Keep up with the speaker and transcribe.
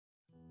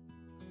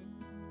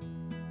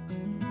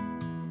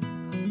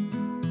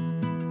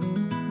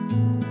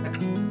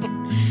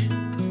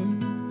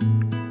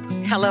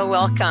Hello,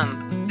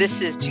 welcome.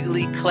 This is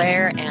Julie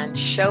Claire and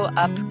Show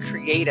Up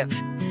Creative.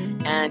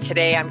 And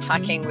today I'm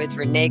talking with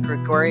Renee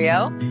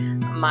Gregorio,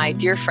 my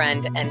dear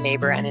friend and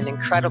neighbor and an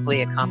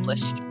incredibly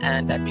accomplished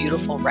and a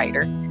beautiful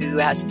writer who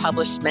has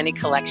published many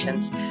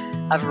collections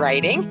of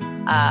writings,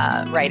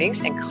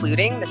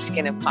 including The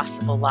Skin of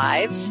Possible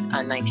Lives,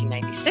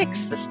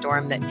 1996, The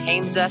Storm That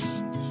Tames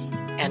Us,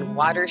 and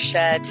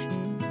Watershed,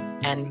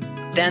 and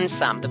then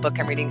some. The book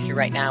I'm reading through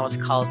right now is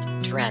called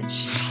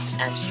Drenched.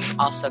 And she's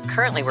also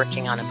currently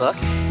working on a book.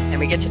 And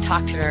we get to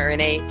talk to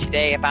Renee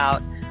today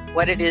about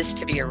what it is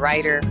to be a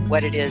writer,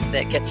 what it is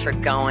that gets her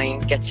going,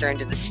 gets her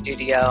into the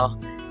studio,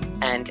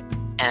 and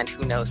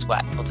who knows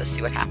what. We'll just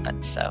see what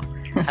happens. So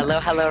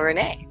hello,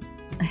 Renee.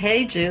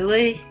 Hey,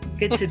 Julie.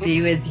 Good to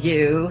be with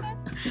you.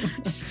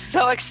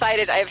 So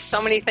excited. I have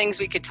so many things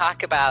we could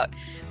talk about.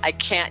 I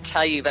can't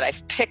tell you, but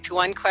I've picked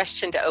one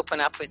question to open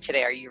up with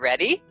today. Are you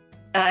ready?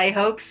 I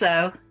hope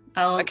so.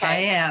 Okay. I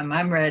am.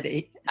 I'm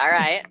ready. All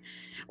right.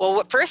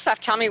 Well, first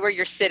off, tell me where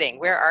you're sitting.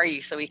 Where are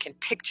you so we can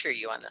picture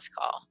you on this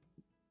call?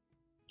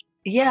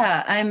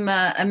 Yeah,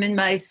 I'm in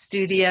my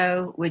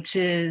studio, which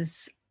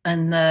is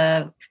on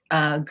the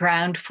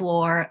ground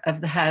floor of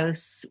the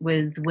house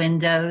with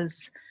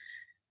windows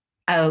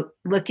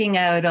looking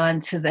out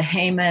onto the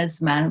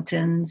Jemez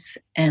Mountains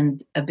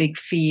and a big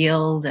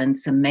field and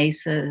some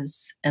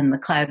mesas and the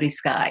cloudy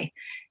sky.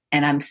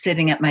 And I'm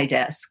sitting at my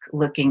desk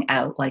looking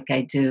out like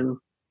I do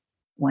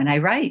when I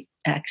write,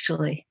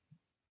 actually,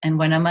 and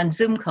when I'm on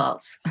Zoom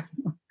calls.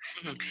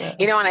 So.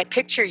 You know, and I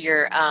picture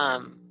your,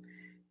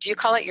 do you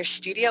call it your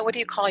studio? What do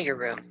you call your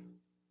room?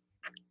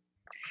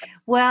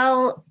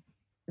 Well,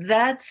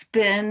 that's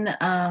been,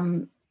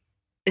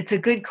 it's a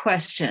good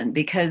question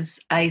because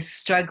I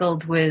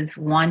struggled with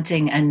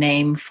wanting a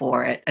name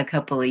for it a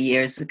couple of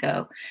years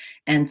ago.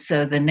 And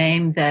so the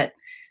name that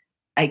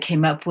I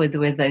came up with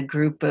a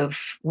group of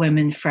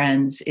women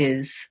friends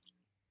is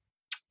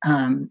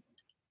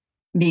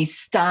Mi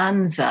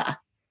Stanza,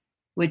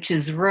 which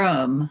is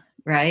room,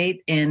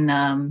 right,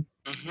 in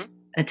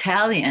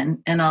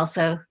Italian, and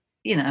also,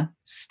 you know,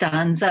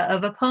 stanza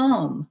of a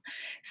poem.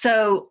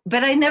 So,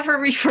 but I never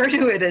refer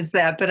to it as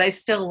that, but I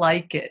still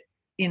like it.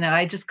 You know,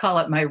 I just call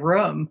it my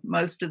room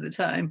most of the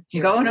time.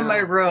 Go into my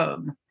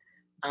room.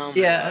 Oh,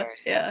 my Lord.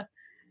 Yeah.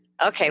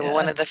 Okay, well,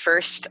 one of the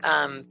first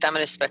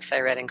feminist books I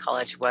read in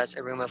college was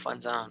A Room of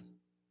One's Own.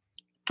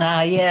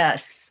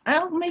 Yes.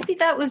 Oh, maybe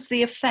that was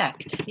the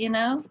effect, you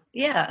know?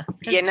 Yeah.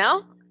 You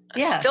know?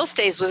 Yeah. It still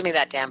stays with me,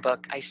 that damn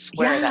book. I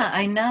swear that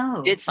I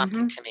know. Did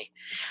something to me.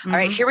 All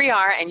right, here we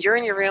are, and you're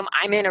in your room.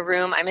 I'm in a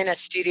room. I'm in a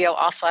studio.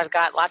 Also, I've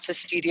got lots of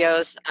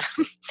studios.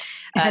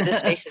 This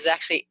space is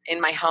actually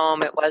in my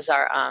home. It was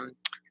our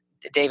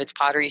David's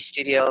Pottery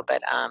Studio,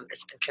 but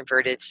it's been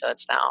converted, so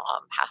it's now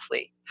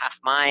half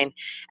mine.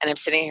 And I'm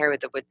sitting here with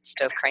the wood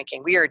stove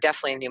cranking. We are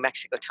definitely in New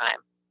Mexico time.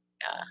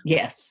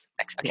 Yes.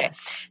 Okay.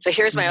 Yes. So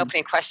here's my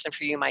opening question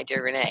for you, my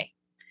dear Renee.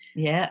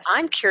 Yes.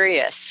 I'm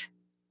curious,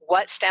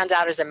 what stands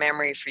out as a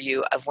memory for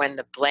you of when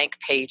the blank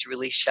page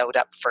really showed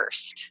up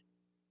first?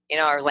 You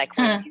know, or like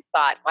when you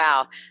thought,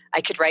 wow,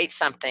 I could write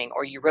something,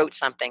 or you wrote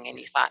something and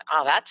you thought,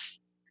 oh,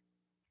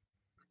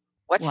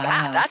 what's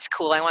that? That's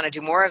cool. I want to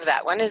do more of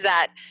that. When is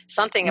that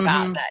something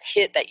about that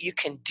hit that you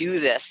can do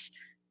this,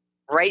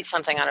 write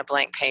something on a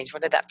blank page?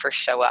 When did that first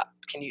show up?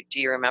 Do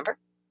you remember?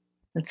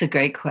 That's a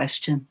great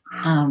question.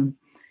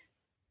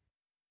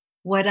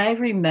 What I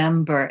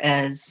remember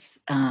as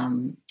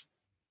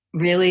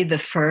really the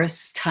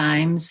first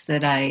times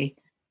that I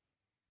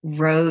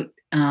wrote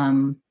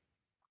in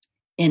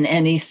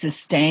any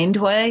sustained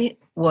way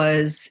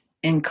was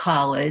in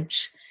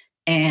college,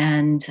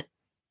 and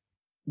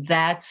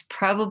that's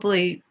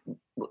probably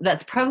when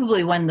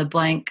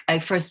I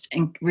first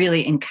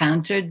really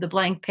encountered the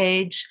blank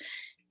page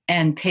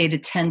and paid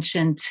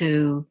attention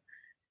to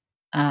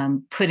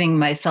putting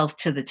myself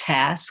to the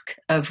task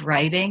of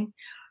writing,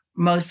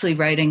 mostly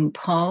writing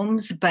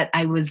poems, but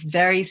I was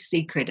very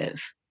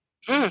secretive.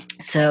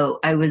 So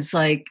I was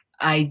like,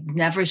 I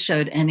never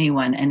showed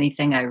anyone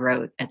anything I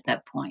wrote at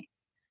that point.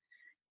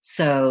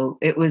 So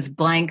it was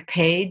blank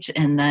page,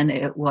 and then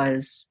it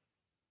was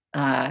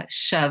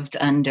shoved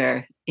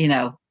under, you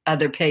know,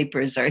 other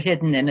papers or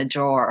hidden in a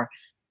drawer.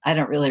 I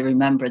don't really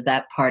remember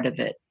that part of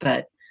it,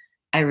 but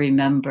I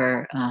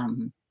remember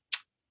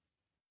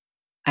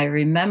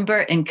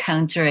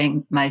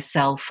encountering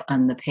myself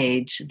on the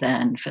page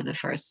then for the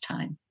first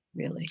time,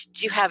 really.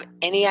 Do you have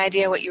any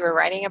idea what you were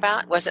writing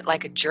about? Was it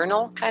like a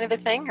journal kind of a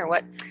thing, or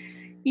what?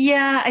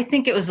 Yeah, I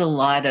think it was a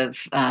lot of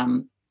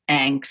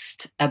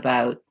angst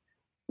about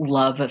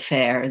love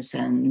affairs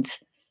and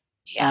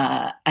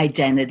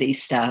identity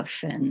stuff,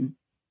 and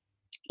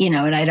you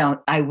know, and I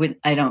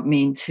don't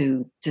mean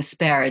to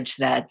disparage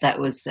that. That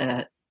was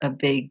a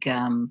big,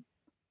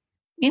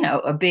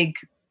 a big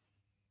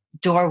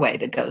doorway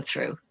to go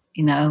through,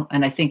 you know,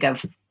 and I think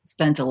I've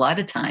spent a lot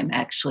of time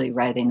actually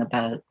writing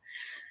about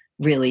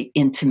really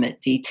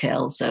intimate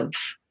details of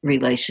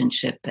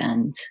relationship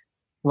and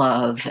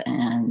love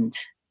and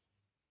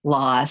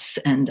loss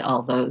and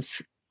all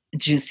those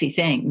juicy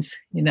things,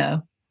 you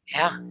know?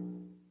 Yeah.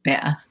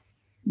 Yeah.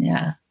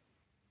 Yeah.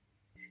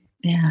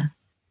 Yeah.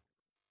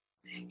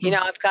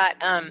 I've got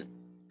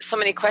so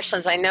many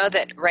questions. I know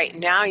that right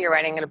now you're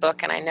writing a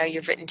book, and I know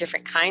you've written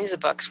different kinds of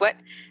books.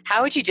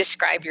 How would you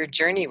describe your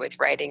journey with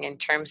writing in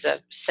terms of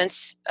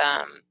since,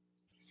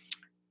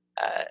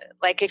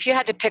 like, if you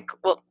had to pick,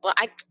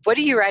 what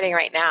are you writing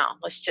right now?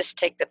 Let's just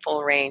take the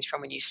full range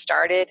from when you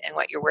started and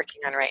what you're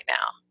working on right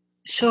now.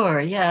 Sure.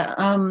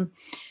 Yeah.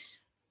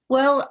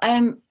 Well,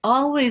 I'm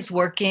always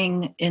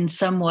working in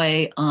some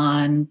way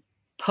on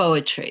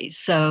poetry.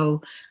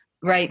 So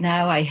right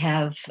now I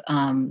have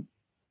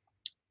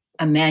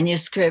a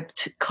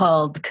manuscript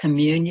called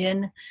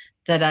Communion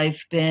that I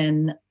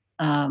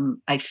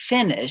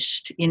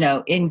finished,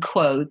 in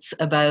quotes,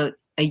 about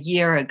a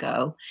year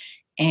ago,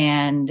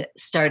 and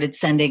started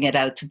sending it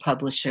out to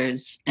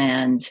publishers,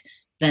 and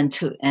then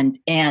to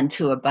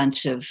a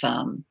bunch of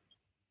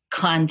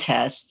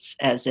contests,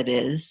 as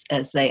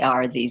they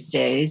are these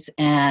days.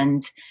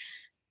 And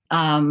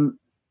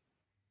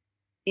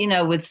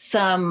with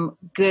some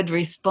good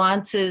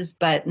responses,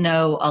 but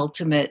no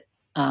ultimate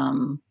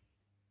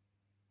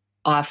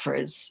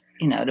offers,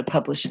 to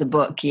publish the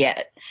book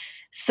yet.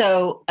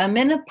 So I'm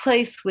in a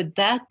place with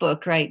that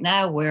book right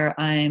now where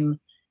I'm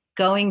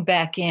going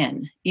back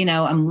in.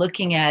 I'm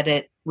looking at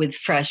it with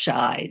fresh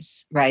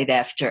eyes right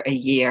after a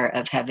year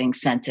of having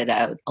sent it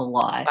out a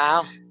lot.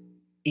 Wow.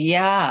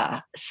 Yeah.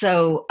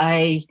 So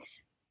I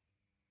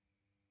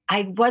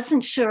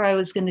wasn't sure I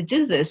was going to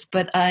do this,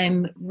 but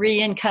I'm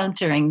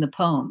re-encountering the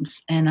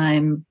poems, and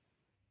I'm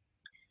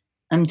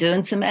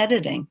doing some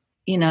editing.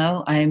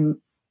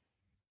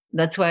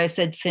 That's why I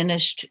said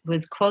finished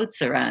with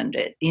quotes around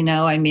it.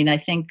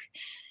 I think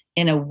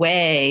in a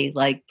way,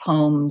 like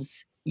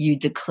poems, you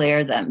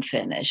declare them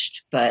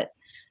finished, but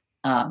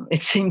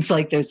it seems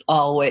like there's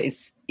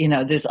always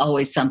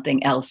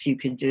something else you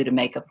could do to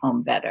make a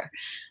poem better.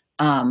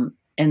 And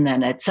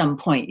then at some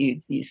point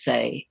you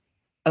say,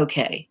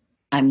 okay,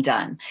 I'm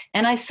done.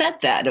 And I said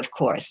that, of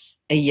course,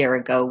 a year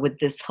ago with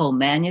this whole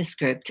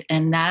manuscript.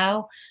 And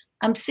now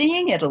I'm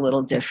seeing it a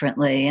little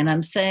differently. And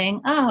I'm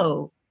saying,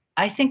 oh,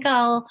 I think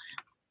I'll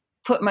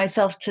put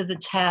myself to the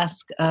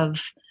task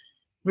of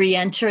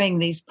re-entering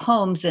these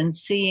poems and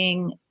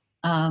seeing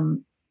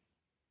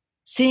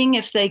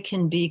if they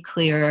can be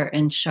clearer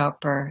and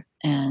sharper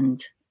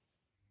and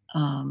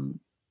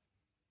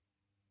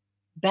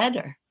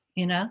better,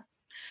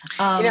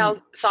 So I'm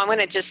going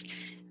to just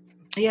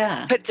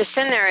put this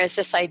in there as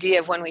this idea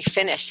of when we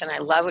finished. And I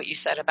love what you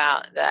said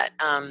about that,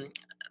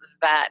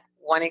 that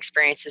one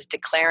experience is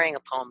declaring a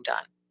poem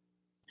done.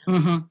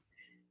 Mm-hmm.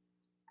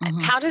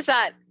 Mm-hmm. How does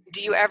that,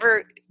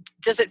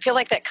 does it feel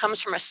like that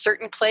comes from a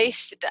certain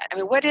place?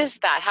 What is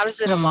that? How does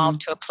it evolve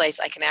to a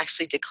place I can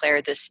actually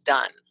declare this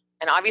done?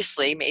 And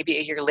obviously, maybe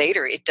a year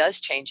later, it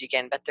does change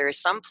again, but there is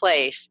some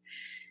place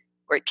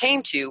where it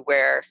came to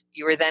where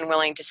you were then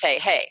willing to say,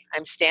 hey,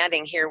 I'm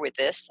standing here with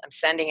this. I'm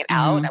sending it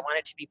out. I want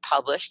it to be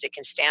published. It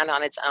can stand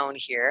on its own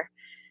here.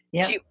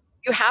 Yep. Do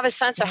you have a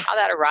sense of how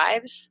that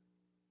arrives?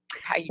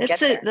 How you get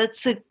there?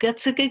 That's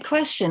a good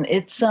question.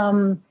 It's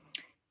I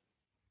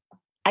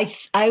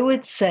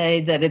would say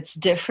that it's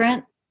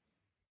different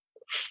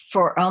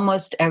for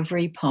almost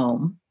every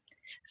poem.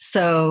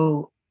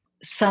 So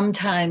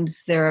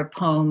sometimes there are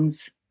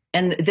poems,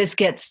 and this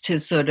gets to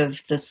sort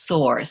of the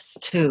source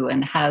too,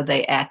 and how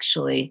they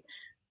actually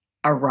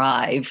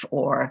arrive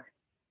or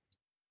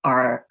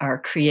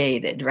are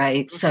created,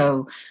 right? Mm-hmm.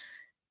 So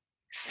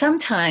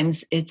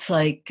sometimes it's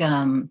like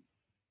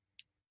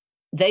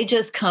they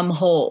just come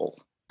whole.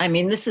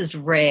 This is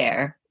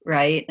rare,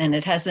 right? And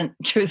it hasn't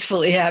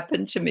truthfully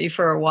happened to me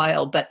for a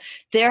while, but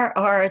there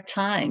are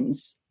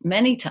times,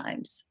 many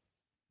times,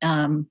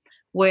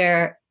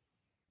 where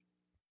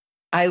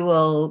I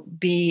will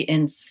be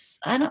in,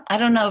 I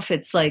don't know if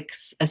it's like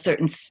a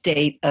certain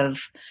state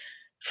of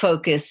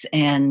focus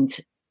and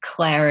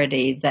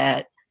clarity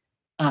that,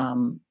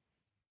 and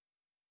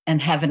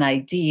have an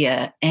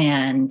idea,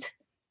 and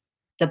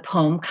the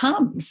poem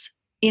comes,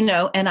 and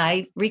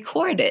I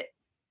record it.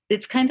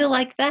 It's kind of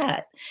like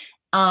that.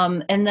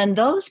 And then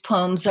those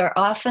poems are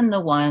often the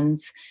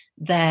ones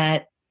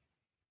that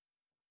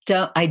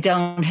I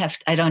don't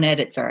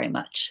edit very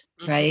much,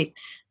 mm-hmm. right?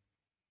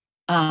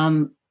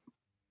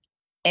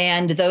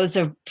 And those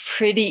are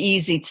pretty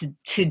easy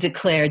to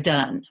declare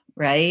done,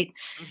 right?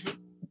 Mm-hmm.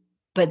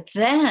 But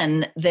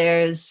then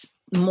there's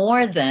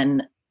more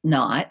than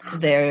not.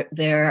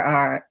 There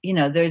are,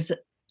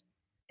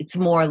 it's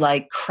more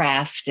like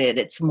crafted.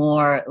 It's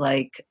more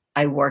like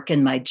I work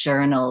in my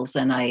journals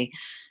and I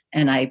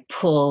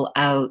pull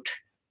out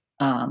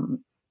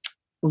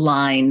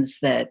lines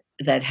that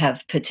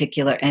have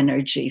particular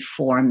energy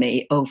for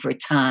me over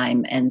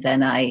time, and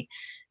then I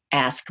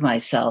ask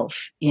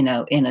myself, in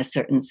a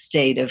certain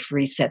state of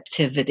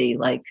receptivity,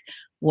 like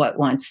what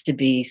wants to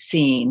be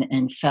seen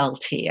and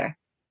felt here,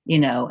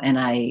 and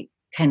I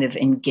kind of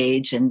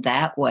engage in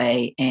that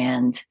way.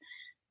 And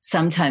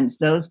sometimes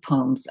those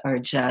poems are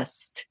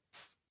just,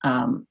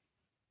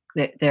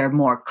 they're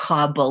more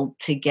cobbled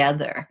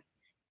together,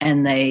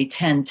 and they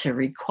tend to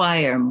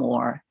require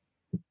more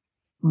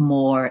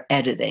more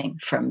editing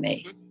from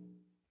me.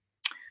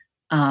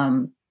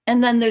 Mm-hmm.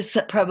 And then there's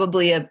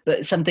probably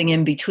something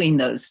in between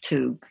those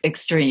two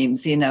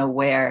extremes,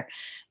 where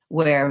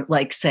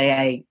like,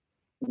 say,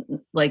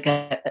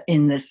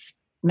 in this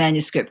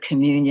manuscript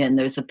Communion,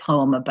 there's a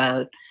poem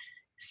about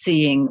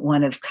seeing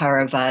one of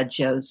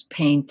Caravaggio's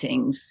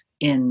paintings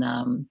in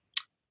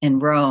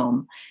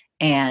Rome,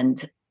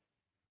 and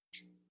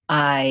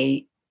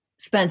I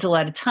spent a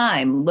lot of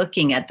time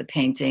looking at the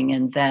painting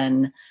and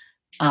then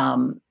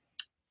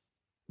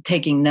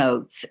taking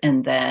notes,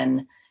 and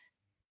then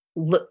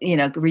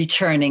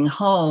returning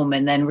home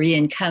and then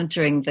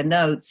re-encountering the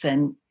notes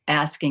and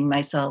asking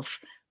myself,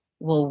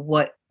 well,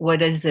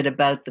 what is it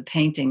about the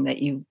painting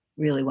that you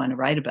really want to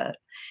write about?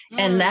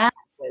 And that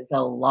was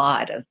a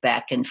lot of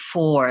back and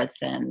forth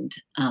and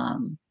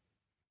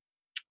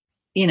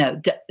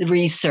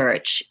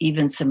research,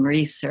 even some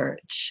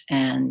research,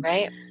 and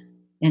right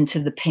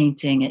into the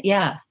painting.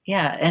 Yeah.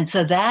 And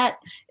so that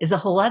is a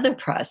whole other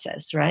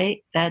process,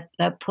 right? That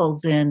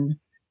pulls in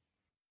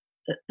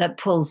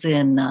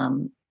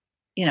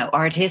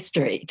art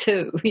history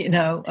too,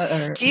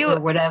 or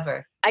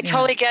whatever. I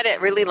totally get it.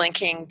 Really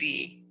linking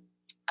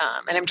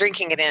and I'm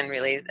drinking it in,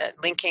 really,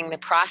 linking the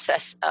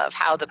process of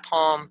how the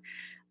poem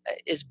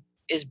is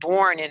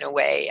born in a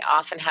way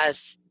often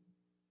has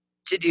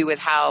to do with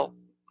how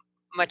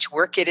much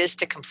work it is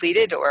to complete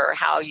it, or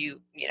how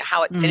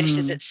how it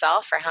finishes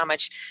itself, or how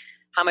much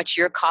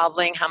you're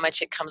cobbling, how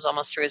much it comes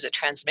almost through as a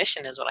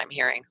transmission, is what I'm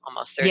hearing.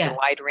 Almost there's a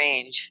wide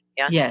range.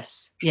 Yeah.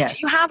 Yes. Do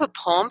you have a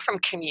poem from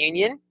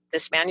Communion,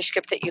 this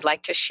manuscript, that you'd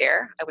like to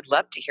share? I would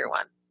love to hear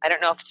one. I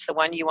don't know if it's the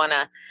one you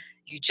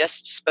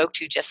just spoke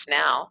to just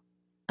now.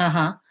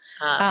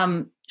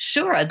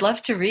 Sure, I'd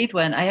love to read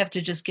one. I have to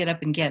just get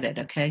up and get it.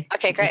 Okay,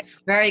 great. It's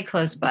very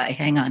close by.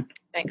 Hang on.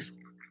 Thanks.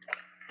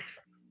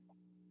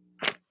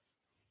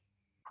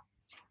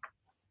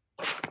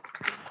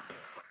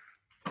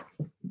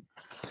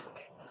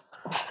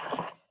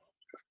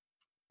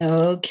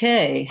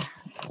 Okay,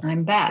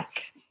 I'm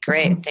back.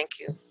 Great, thank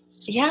you.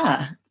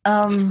 Yeah.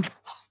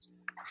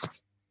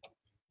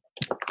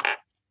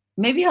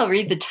 Maybe I'll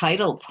read the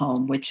title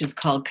poem, which is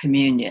called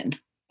Communion,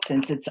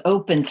 since it's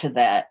open to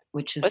that,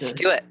 which is Let's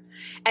do it.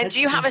 And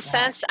do you have a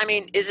sense,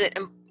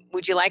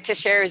 would you like to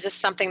share, is this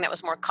something that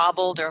was more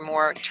cobbled or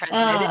more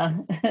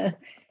transmitted?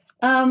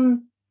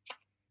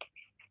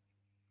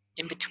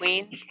 In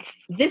between?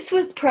 This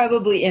was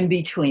probably in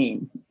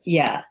between.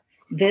 Yeah.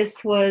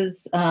 This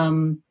was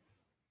in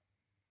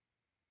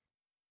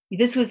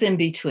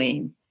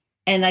between.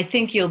 And I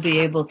think you'll be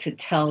able to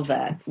tell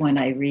that when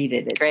I read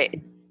it.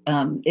 Great.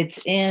 It's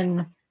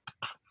in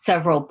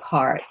several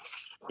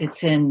parts.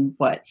 It's in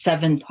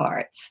 7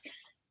 parts.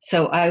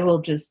 So I will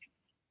just,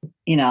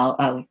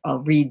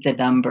 I'll read the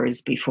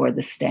numbers before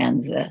the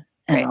stanza.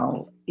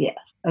 And Great.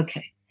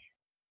 Okay.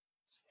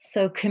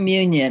 So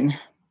Communion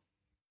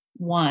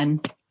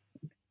 1.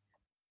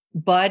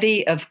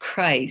 Body of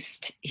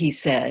Christ, he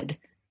said,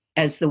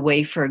 as the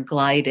wafer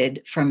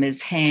glided from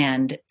his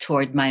hand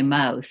toward my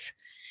mouth,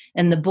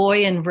 and the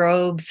boy in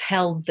robes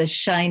held the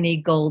shiny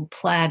gold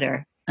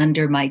platter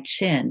under my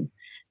chin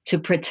to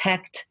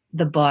protect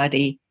the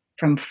body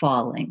from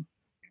falling.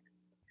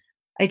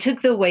 I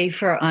took the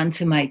wafer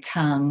onto my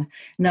tongue,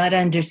 not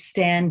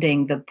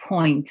understanding the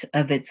point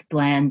of its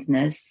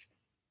blandness.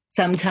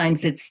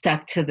 Sometimes it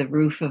stuck to the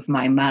roof of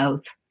my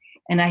mouth,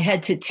 and I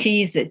had to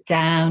tease it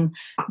down,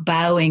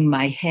 bowing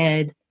my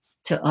head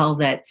to all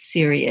that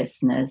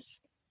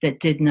seriousness that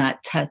did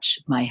not touch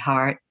my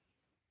heart,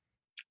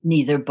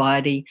 neither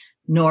body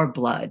nor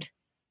blood,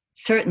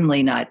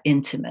 certainly not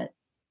intimate.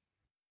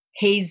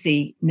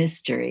 Hazy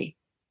mystery,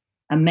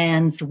 a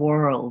man's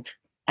world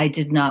I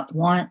did not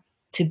want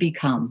to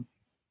become.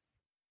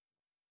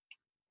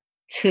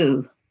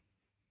 2.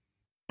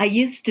 I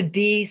used to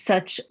be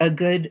such a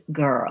good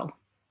girl,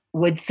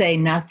 would say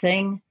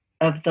nothing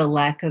of the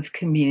lack of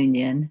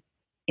communion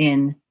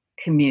in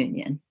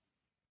Communion.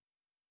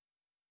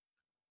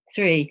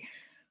 3.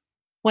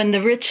 When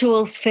the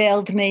rituals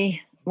failed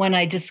me, when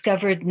I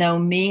discovered no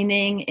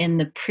meaning in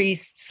the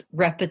priest's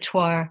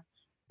repertoire,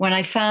 when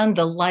I found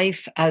the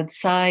life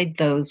outside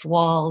those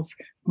walls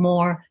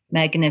more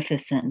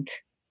magnificent,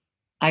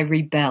 I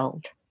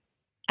rebelled.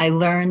 I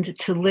learned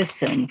to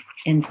listen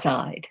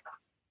inside.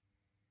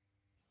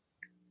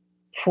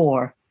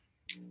 4.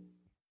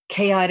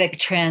 Chaotic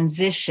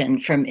transition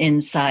from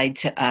inside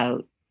to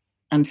out.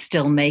 I'm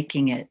still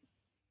making it,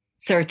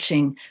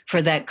 searching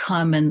for that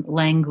common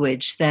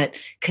language that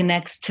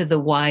connects to the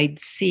wide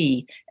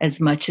sea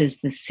as much as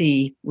the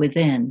sea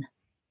within.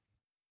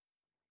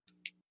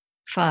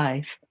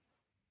 5.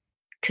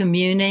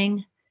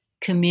 Communing,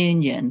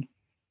 communion,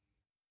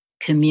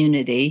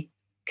 community,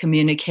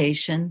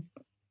 communication,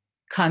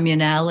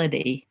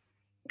 communality,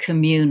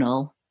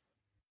 communal,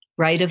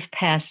 rite of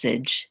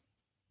passage,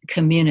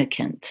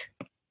 communicant.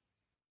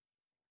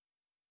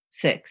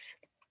 6.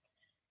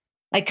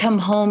 I come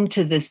home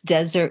to this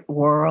desert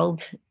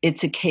world,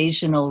 its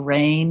occasional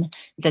rain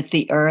that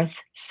the earth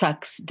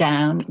sucks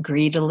down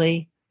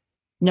greedily.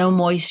 No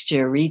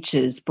moisture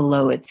reaches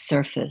below its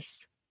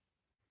surface.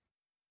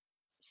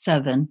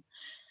 7.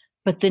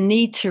 But the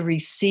need to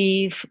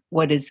receive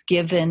what is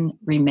given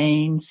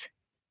remains.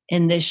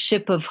 In this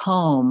ship of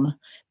home,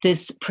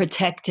 this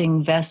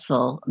protecting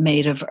vessel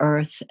made of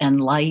earth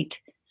and light,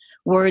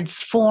 words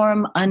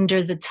form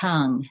under the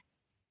tongue.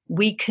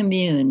 We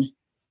commune,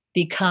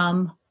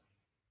 become,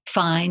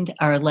 find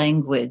our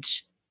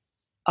language.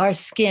 Our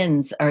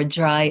skins are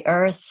dry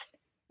earth,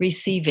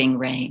 receiving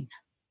rain.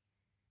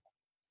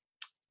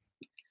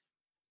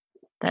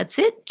 That's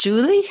it,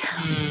 Julie.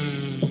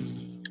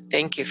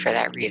 Thank you for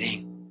that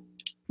reading.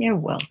 You're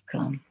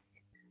welcome.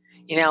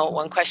 You know,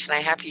 one question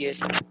I have for you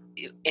is,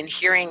 in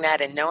hearing that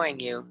and knowing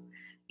you,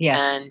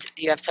 and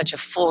you have such a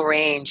full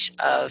range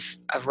of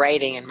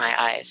writing in my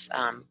eyes.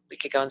 We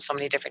could go in so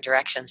many different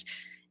directions.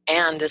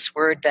 And this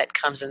word that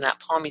comes in that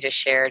poem you just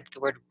shared, the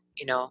word,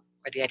 or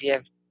the idea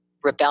of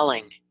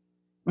rebelling.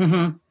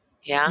 Mm-hmm.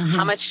 Yeah.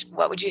 Mm-hmm.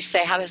 What would you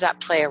say, how does that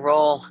play a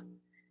role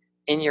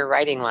in your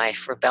writing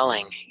life,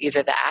 rebelling?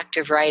 Either the act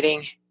of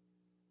writing,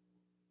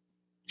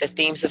 the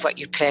themes of what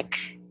you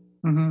pick.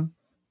 Mm-hmm.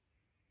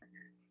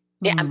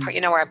 Yeah,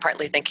 where I'm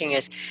partly thinking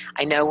is,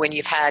 I know when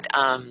you've had,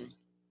 I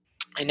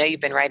know you've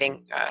been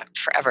writing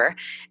forever,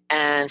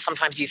 and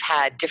sometimes you've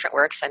had different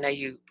works. I know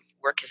you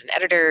work as an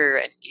editor,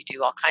 and you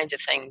do all kinds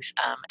of things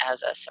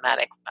as a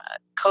somatic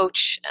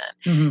coach,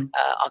 and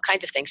all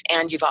kinds of things.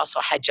 And you've also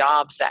had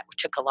jobs that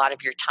took a lot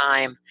of your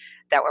time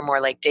that were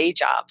more like day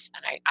jobs.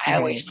 And I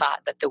always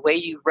thought that the way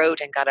you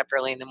wrote and got up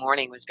early in the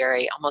morning was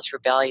very almost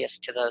rebellious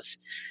to those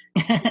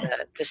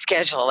the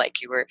schedule,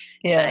 like you were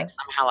saying.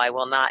 Somehow I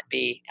will not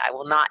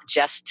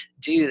just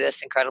do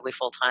this incredibly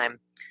full-time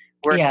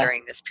work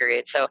during this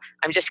period. So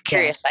I'm just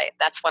curious.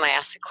 That's when I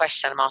asked the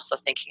question. I'm also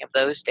thinking of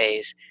those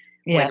days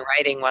when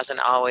writing wasn't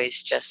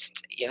always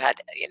just, you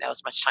had,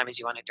 as much time as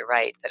you wanted to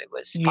write, that it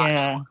was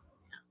fun.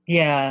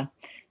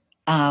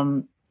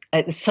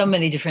 So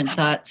many different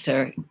thoughts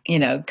are,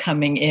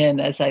 coming in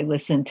as I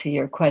listen to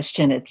your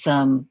question. It's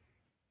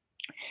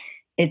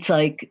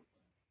like,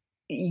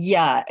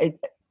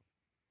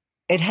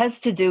 it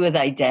has to do with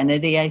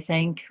identity, I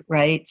think,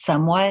 right?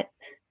 Somewhat,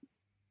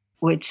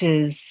 which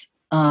is,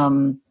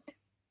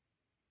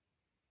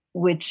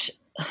 which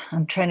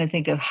I'm trying to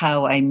think of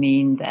how I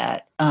mean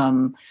that.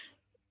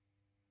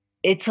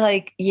 It's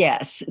like,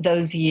 yes,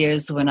 those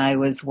years when I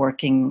was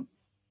working,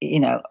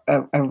 a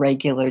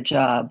regular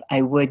job,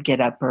 I would get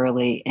up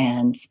early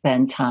and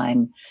spend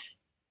time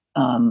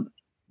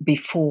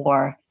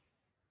before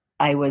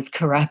I was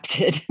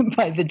corrupted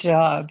by the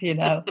job,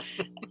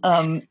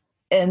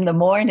 in the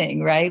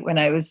morning, right? When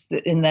I was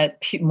in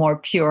that more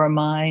pure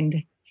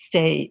mind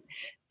state,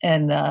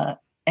 and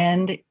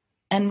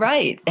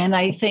right. And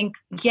I think,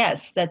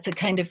 yes, that's a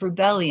kind of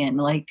rebellion.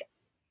 Like,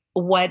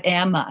 what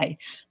am I?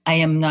 I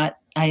am not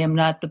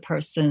the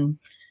person.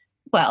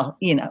 Well,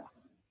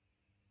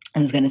 I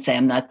was going to say,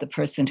 I'm not the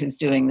person who's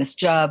doing this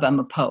job. I'm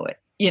a poet,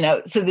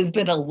 so there's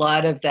been a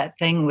lot of that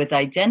thing with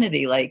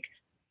identity, like,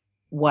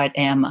 what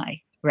am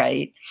I?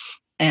 Right.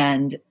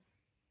 And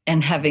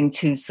having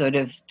to sort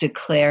of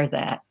declare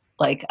that,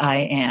 like, I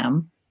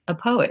am a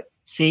poet.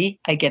 See,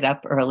 I get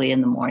up early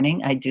in the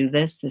morning. I do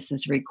this. This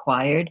is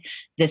required.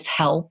 This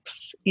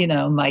helps,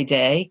 my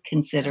day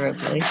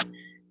considerably.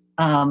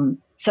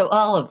 So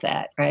all of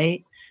that,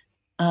 right?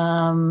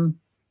 And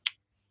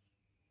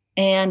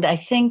I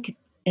think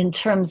in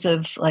terms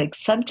of like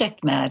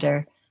subject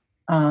matter,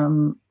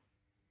 I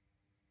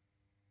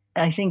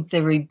think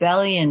the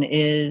rebellion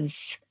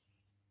is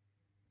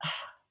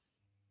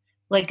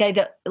like,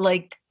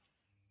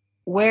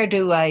 where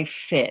do I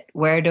fit?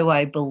 Where do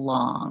I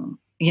belong?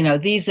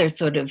 These are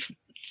sort of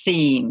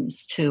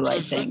themes too,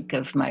 I think,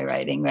 of my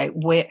writing,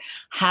 right?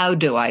 How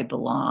do I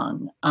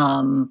belong?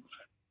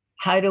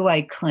 How do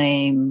I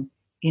claim,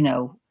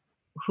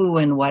 who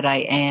and what I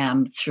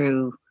am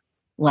through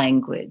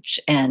language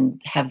and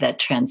have that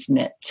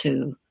transmit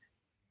to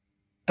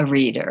a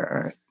reader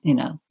or,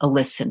 a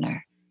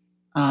listener?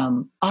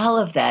 All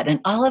of that. And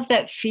all of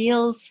that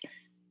feels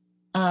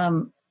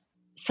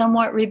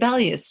somewhat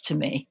rebellious to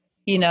me,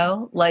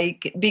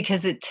 like,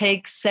 because it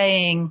takes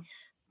saying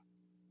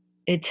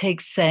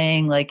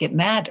like it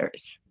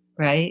matters,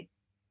 right?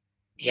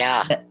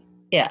 Yeah.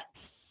 Yeah.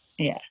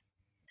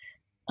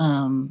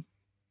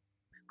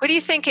 What do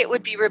you think it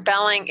would be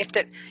rebelling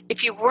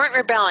if you weren't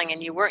rebelling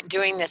and you weren't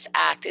doing this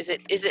act? Is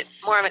it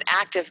more of an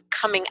act of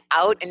coming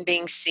out and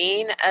being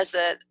seen as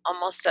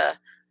almost a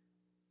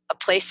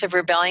place of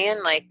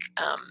rebellion, like,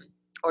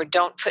 or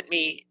don't put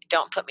me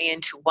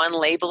into one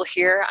label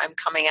here. I'm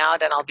coming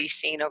out and I'll be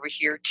seen over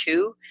here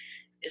too.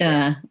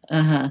 Yeah,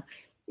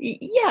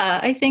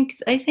 I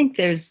think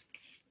there's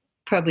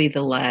probably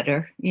the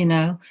latter,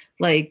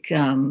 like,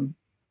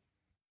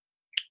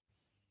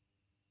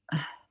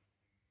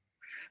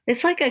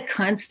 it's like a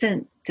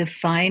constant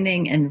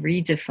defining and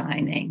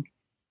redefining,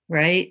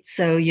 right?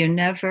 So you're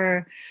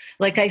never,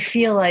 like, I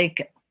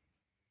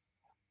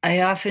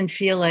often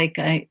feel like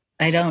I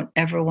don't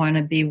ever want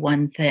to be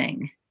one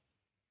thing,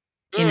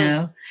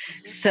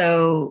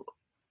 So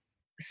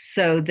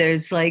so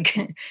there's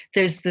like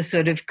there's the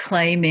sort of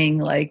claiming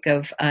like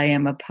of I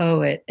am a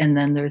poet, and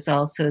then there's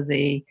also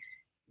the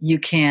you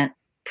can't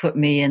put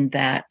me in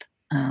that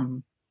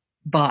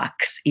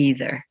box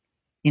either,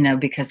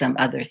 because I'm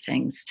other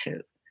things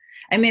too.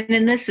 I mean,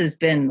 and this has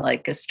been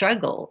like a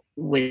struggle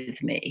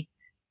with me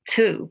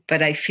too,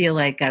 but I feel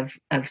like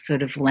I've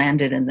sort of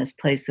landed in this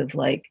place of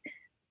like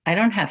I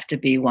don't have to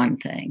be one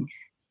thing,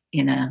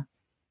 you know.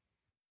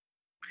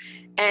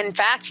 And in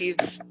fact,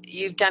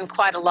 you've done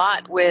quite a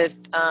lot with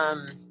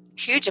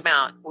huge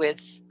amount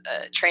with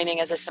training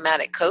as a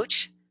somatic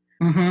coach,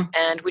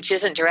 and which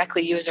isn't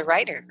directly you as a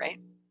writer, right?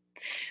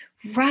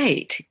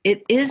 Right,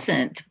 it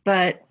isn't,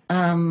 but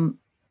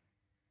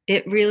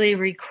it really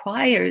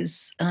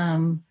requires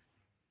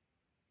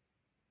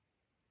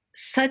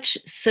such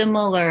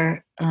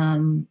similar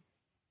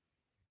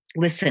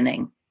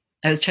listening.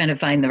 I was trying to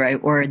find the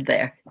right word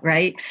there,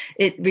 right?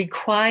 It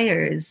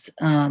requires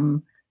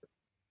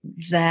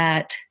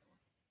that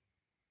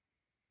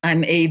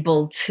I'm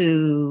able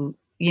to,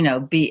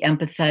 be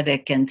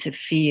empathetic and to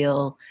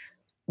feel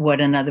what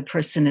another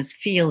person is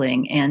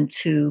feeling and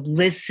to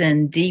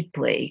listen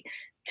deeply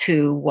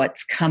to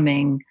what's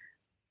coming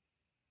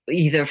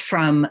either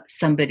from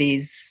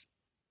somebody's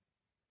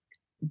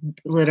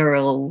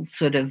literal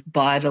sort of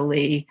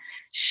bodily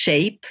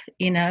shape,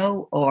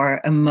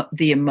 or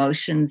the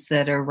emotions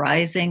that are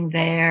rising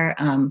there,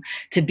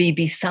 to be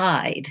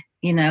beside,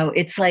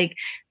 it's like,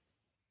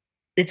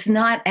 it's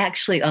not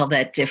actually all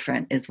that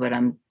different is what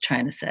I'm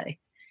trying to say.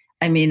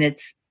 I mean,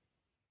 it's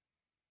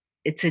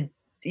a,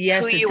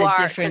 yes, it's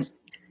a different. So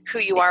who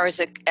you are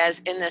as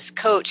in this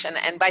coach,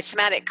 and by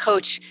somatic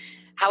coach,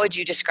 how would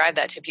you describe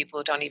that to people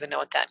who don't even know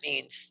what that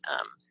means?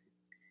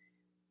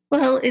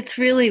 Well, it's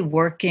really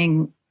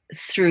working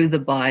through the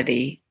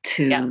body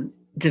to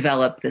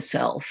develop the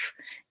self,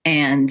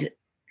 and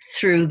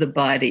through the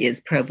body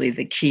is probably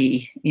the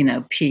key,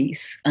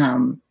 piece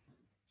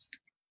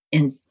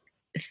in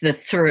the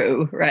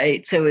through,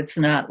 right? So it's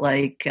not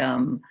like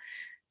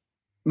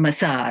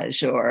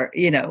massage or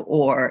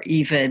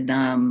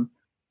even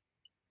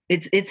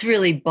it's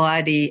really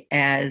body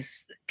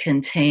as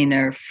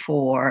container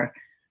for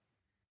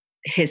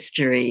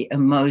history,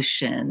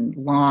 emotion,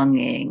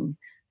 longing,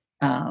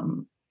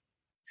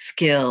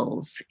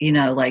 skills,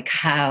 like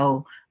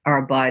how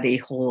our body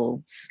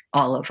holds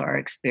all of our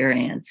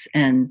experience.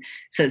 And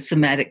so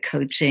somatic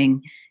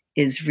coaching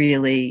is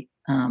really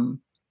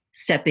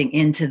stepping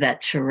into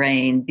that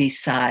terrain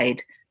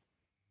beside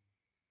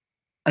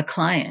a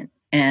client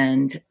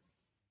and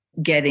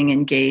getting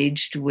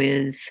engaged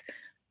with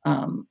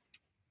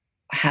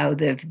how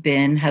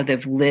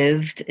they've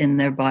lived in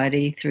their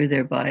body, through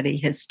their body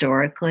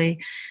historically,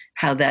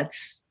 how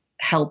that's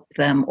helped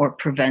them or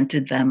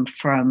prevented them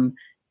from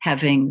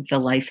having the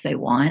life they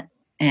want,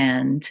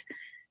 and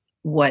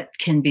what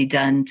can be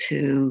done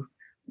to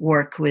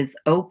work with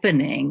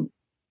opening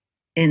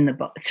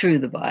through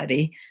the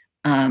body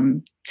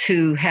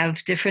to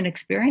have different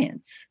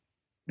experience,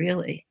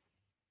 really.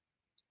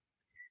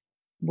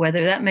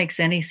 Whether that makes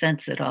any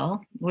sense at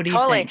all. What do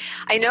you think?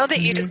 I know that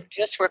you don't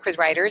just work with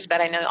writers,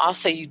 but I know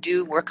also you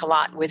do work a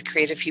lot with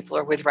creative people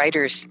or with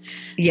writers.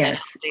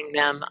 Yes. And helping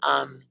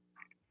them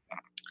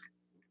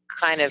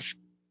kind of,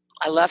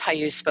 I love how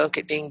you spoke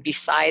at being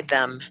beside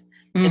them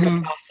in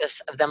the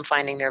process of them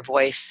finding their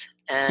voice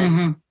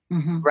and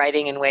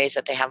writing in ways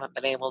that they haven't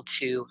been able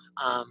to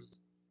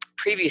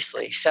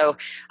previously. So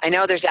I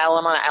know there's that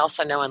element I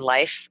also know in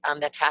life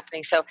that's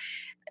happening. So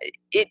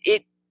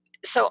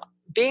so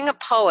being a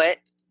poet,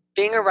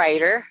 being a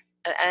writer,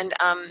 and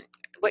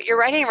what you're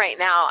writing right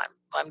now,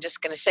 I'm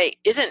just going to say,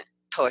 isn't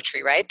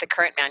poetry, right? The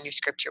current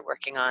manuscript you're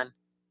working on.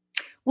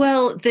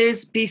 Well,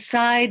 there's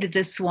beside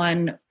this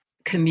one,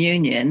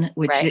 Communion,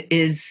 which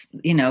is,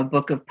 a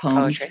book of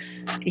poems. Poetry.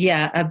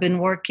 Yeah, I've been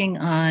working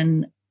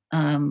on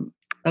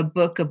a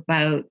book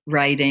about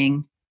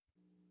writing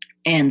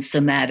and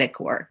somatic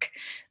work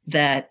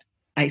that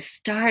I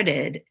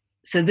started.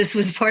 So this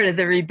was part of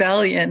the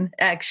rebellion,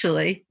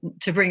 actually,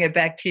 to bring it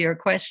back to your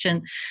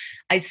question.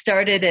 I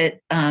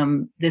started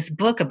this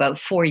book about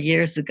 4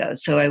 years ago.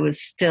 So I was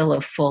still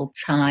a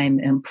full-time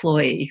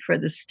employee for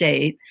the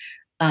state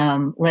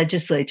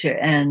legislature.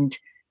 And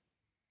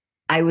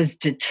I was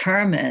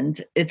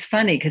determined. It's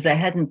funny because I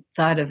hadn't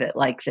thought of it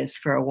like this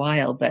for a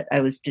while, but I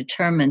was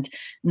determined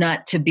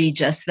not to be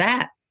just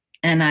that.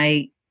 And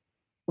I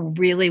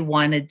really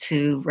wanted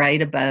to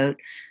write about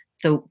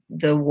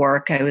the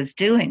work I was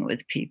doing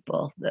with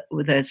people,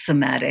 with the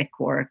somatic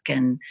work,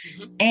 and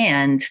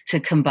to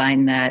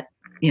combine that,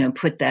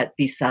 put that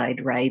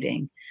beside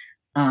writing,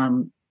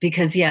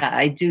 because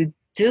I do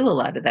a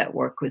lot of that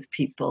work with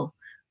people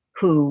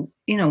who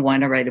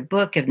want to write a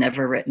book, have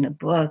never written a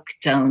book,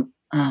 don't.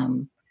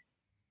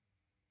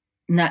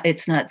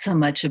 It's not so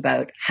much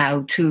about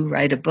how to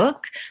write a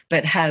book,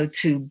 but how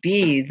to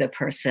be the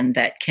person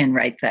that can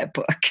write that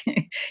book,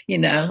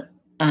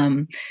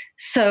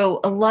 So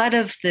a lot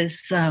of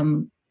this,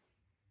 the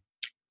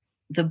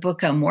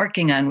book I'm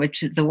working on,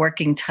 which the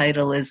working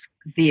title is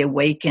The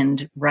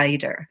Awakened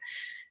Writer.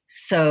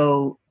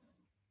 So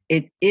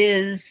it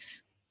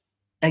is,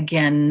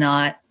 again,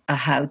 not a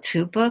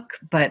how-to book,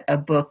 but a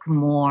book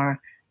more,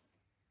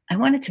 I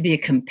want it to be a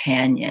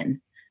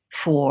companion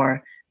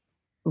for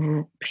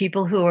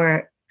people who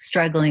are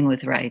struggling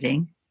with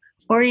writing,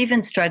 or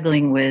even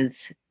struggling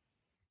with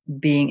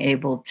being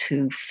able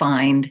to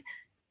find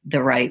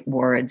the right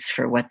words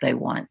for what they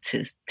want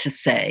to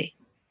say,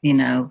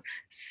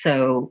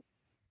 So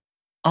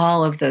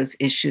all of those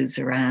issues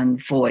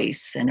around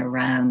voice and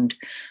around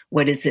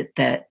what is it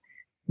that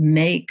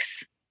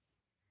makes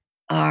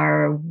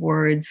our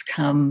words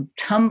come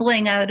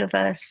tumbling out of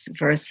us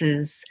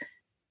versus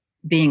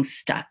being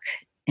stuck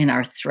in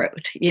our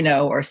throat,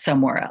 or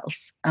somewhere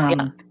else.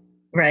 Yeah.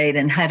 Right.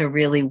 And how to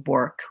really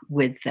work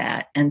with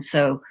that. And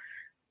so,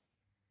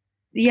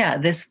 yeah,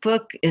 this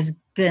book has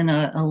been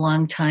a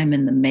long time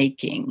in the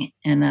making,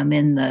 and I'm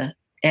in the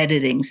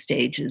editing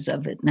stages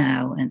of it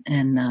now.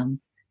 And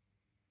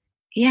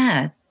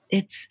yeah,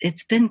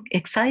 it's been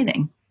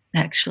exciting,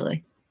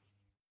 actually,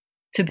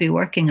 to be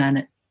working on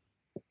it.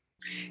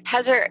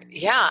 Has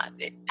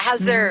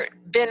there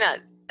been a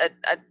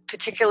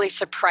particularly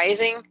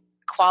surprising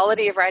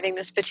quality of writing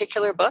this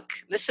particular book?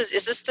 This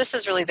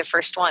is really the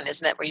first one,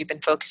 isn't it, where you've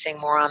been focusing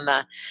more on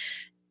the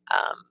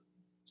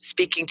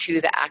speaking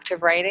to the act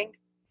of writing?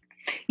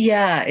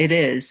 Yeah, it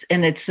is.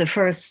 And it's the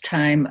first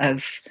time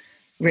I've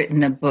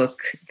written a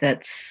book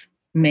that's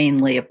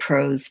mainly a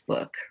prose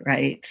book,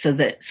 right? So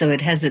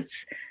it has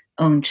its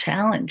own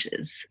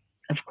challenges,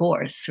 of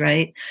course,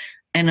 right?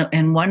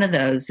 And one of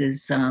those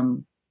is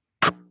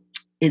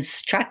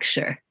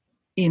structure,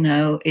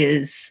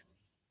 is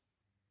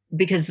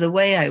because the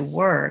way I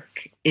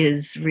work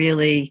is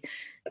really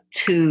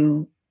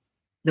the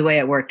way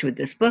I worked with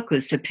this book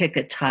was to pick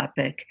a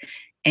topic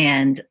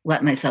and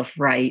let myself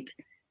write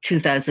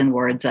 2,000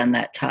 words on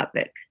that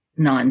topic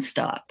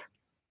nonstop,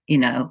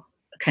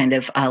 kind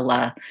of a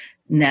la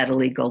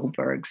Natalie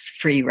Goldberg's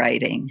free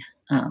writing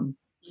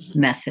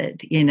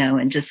method,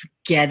 and just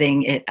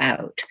getting it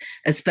out,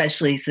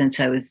 especially since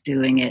I was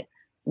doing it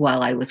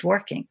while I was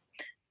working.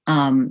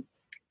 And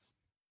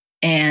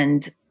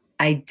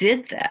I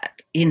did that,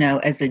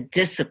 as a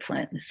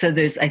discipline. So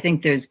I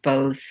think there's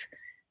both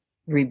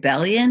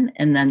rebellion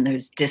and then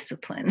there's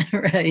discipline,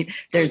 right?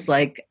 There's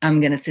like,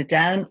 I'm going to sit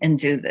down and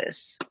do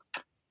this.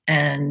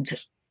 And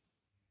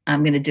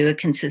I'm going to do it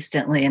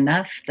consistently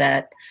enough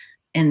that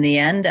in the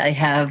end, I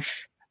have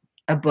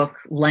a book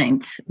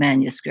length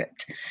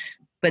manuscript.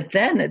 But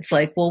then it's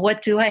like, well,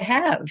 what do I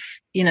have?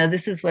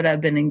 This is what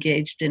I've been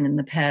engaged in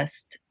the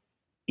past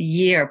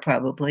year,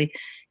 probably,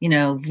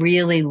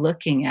 really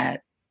looking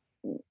at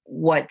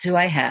what do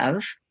I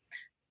have?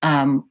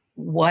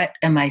 What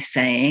am I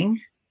saying?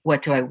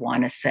 What do I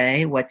want to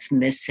say? What's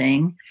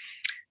missing?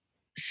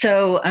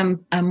 So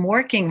I'm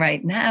working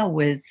right now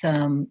with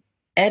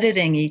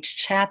editing each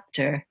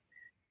chapter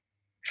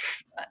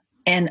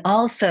and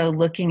also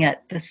looking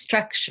at the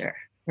structure,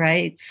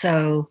 right?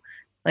 So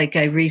like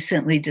I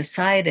recently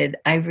decided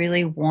I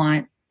really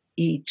want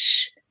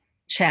each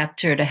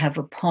chapter to have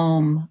a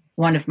poem,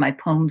 one of my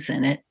poems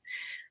in it.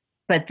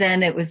 But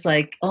then it was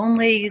like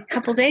only a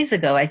couple days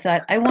ago, I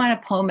thought I want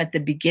a poem at the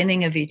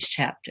beginning of each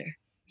chapter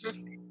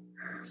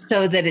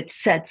so that it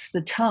sets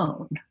the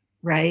tone,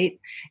 right?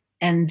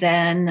 And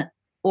then,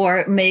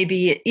 or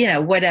maybe,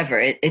 whatever,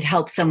 it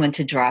helps someone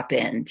to drop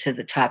in to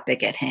the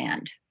topic at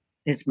hand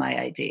is my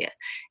idea.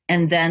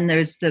 And then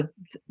there's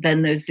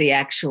the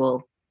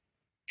actual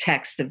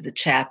text of the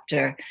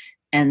chapter.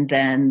 And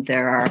then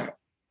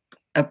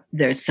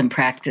there's some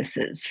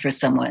practices for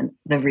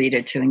the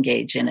reader to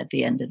engage in at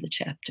the end of the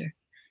chapter.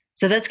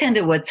 So that's kind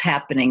of what's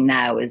happening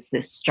now, is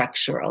this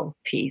structural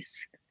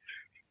piece,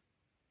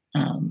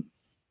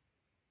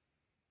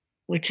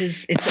 which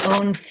is its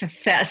own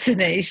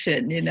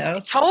fascination,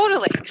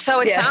 Totally.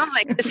 So it sounds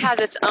like this has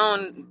its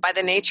own, by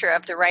the nature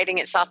of the writing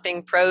itself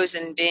being prose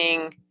and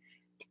being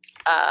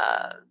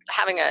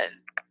having a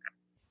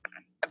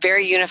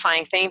very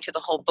unifying theme to the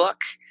whole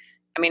book.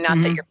 I mean,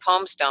 not that your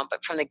poems don't,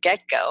 but from the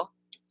get-go,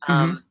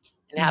 and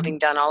having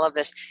done all of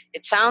this,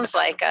 it sounds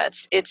like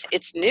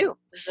it's new.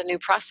 This is a new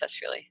process,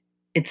 really.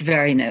 It's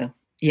very new.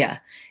 Yeah,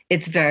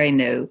 it's very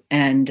new.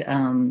 And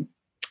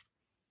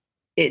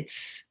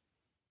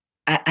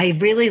I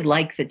really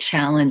like the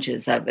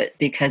challenges of it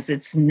because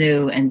it's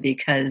new and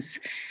because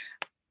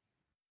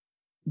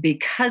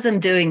I'm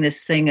doing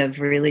this thing of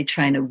really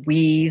trying to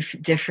weave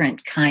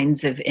different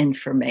kinds of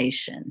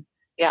information.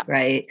 Yeah.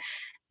 Right.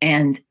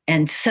 And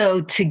so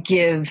to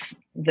give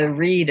the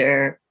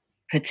reader,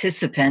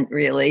 participant,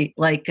 really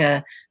like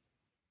a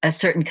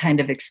certain kind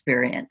of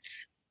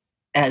experience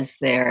as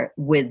they're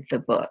with the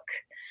book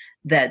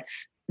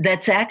that's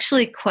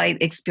actually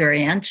quite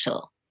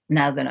experiential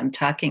now that I'm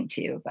talking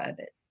to you about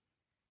it.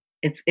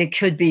 It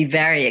could be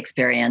very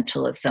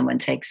experiential if someone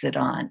takes it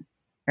on,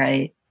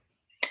 right?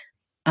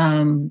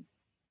 It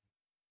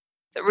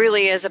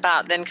really is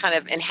about then kind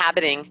of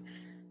inhabiting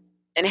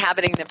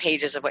the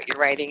pages of what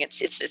you're writing.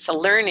 It's a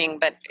learning,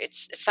 but it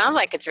sounds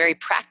like it's very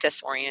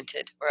practice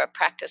oriented.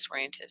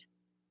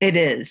 It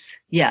is,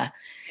 yeah.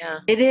 Yeah.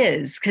 It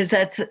is, because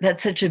that's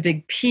such a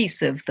big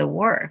piece of the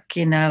work,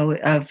 you know,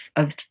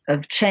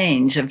 of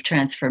change, of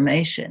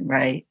transformation,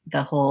 right?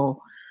 The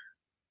whole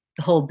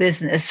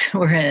business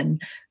we're in.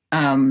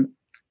 Um,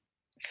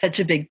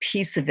 Such a big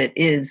piece of it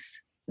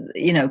is,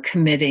 you know,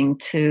 committing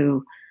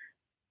to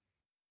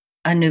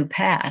a new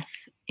path,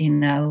 you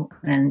know,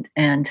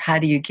 and how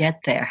do you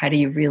get there? How do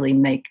you really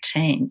make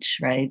change,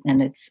 right?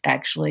 And it's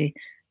actually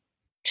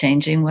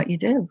changing what you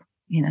do,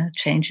 you know,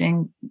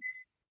 changing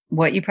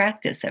what you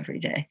practice every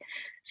day.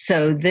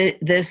 So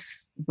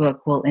this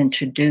book will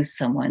introduce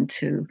someone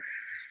to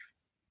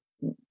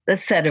a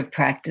set of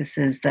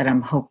practices that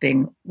I'm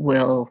hoping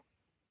will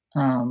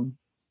um,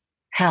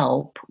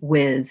 help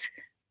with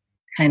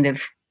kind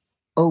of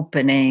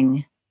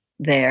opening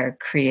their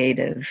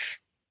creative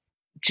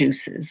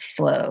juices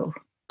flow,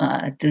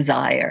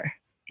 desire,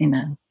 you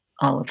know,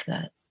 all of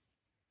that.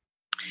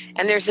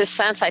 And there's this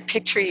sense, I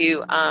picture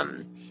you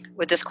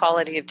with this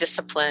quality of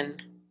discipline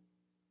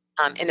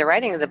in the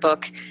writing of the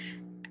book.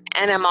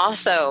 And I'm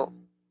also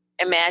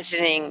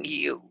imagining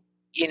you,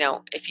 you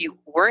know, if you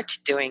weren't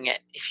doing it,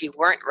 if you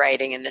weren't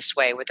writing in this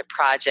way with a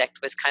project,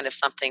 with kind of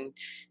something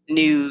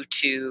new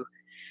to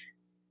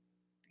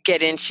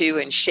get into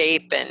and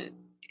shape and,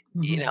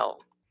 you know,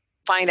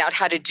 find out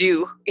how to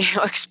do, you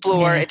know,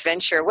 explore,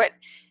 adventure.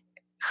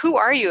 Who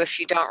are you if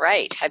you don't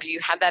write? Have you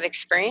had that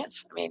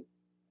experience? I mean,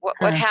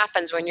 what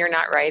happens when you're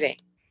not writing?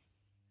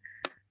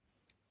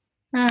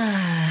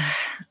 Well,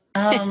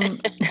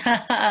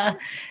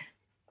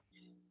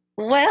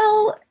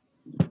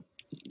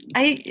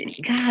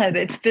 God,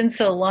 it's been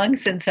so long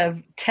since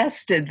I've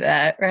tested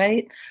that,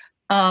 right?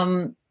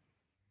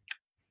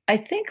 I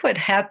think what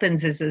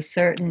happens is a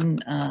certain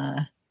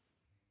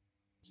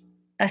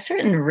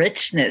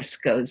richness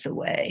goes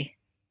away.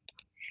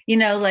 You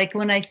know, like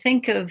when I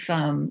think of,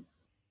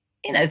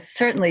 you know,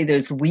 certainly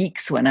there's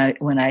weeks when I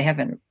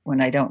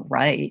don't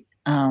write,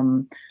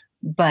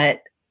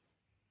 but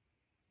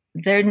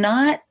they're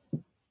not.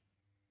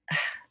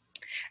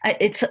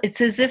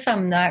 It's as if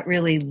I'm not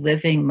really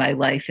living my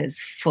life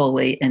as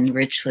fully and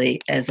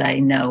richly as I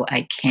know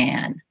I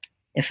can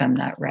if I'm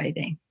not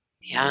writing.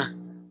 Yeah.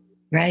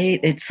 Right?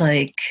 It's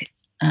like,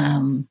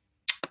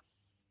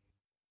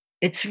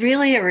 it's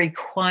really a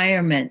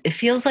requirement. It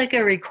feels like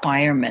a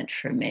requirement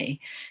for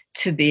me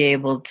to be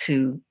able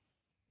to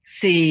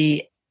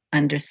see,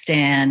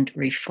 understand,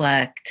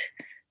 reflect,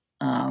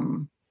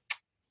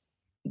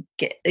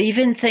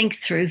 even think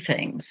through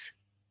things.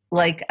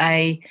 Like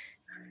a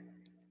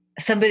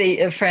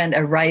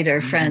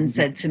writer friend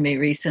said to me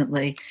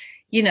recently,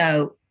 you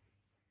know,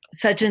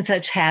 such and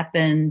such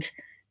happened.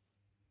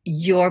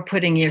 You're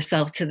putting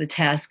yourself to the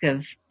task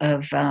of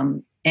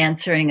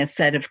answering a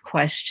set of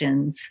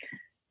questions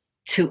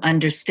to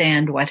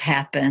understand what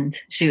happened.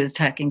 She was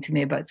talking to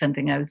me about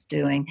something I was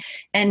doing,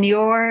 and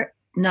you're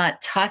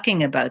not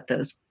talking about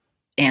those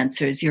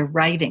answers, you're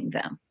writing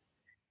them.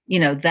 You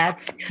know,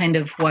 that's kind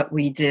of what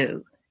we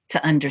do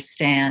to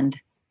understand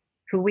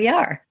who we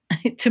are,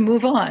 to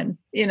move on,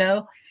 you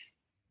know.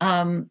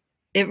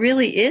 It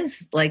really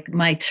is like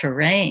my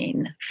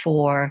terrain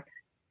for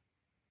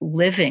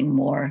living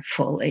more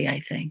fully, I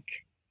think.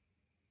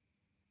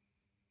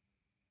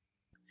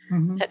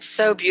 Mm-hmm. That's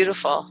so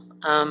beautiful.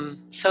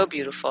 So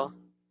beautiful.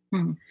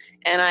 Mm-hmm.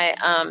 And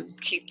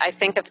I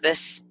think of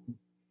this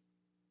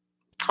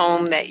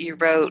poem that you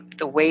wrote,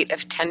 The Weight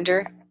of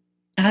Tender.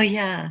 Oh,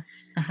 yeah.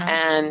 Uh-huh.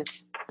 And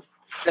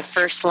the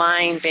first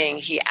line being,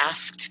 he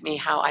asked me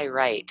how I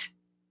write.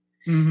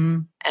 Mm-hmm.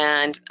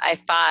 And I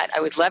thought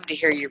I would love to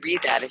hear you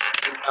read that if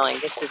you're willing.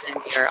 This is in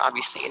your,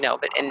 obviously, you know,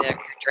 but in your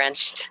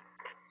drenched.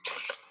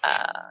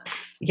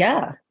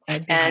 Yeah.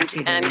 And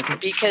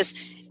because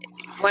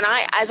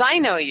as I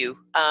know you,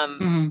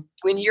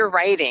 when you're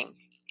writing,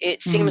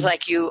 it seems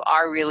like you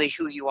are really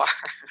who you are.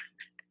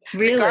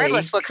 Really?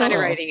 Regardless what kind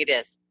of writing it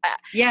is.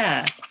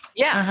 Yeah.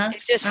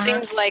 It just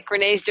seems like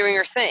Renee's doing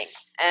her thing.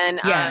 And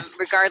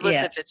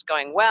regardless if it's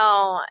going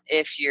well,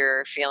 if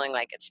you're feeling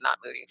like it's not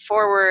moving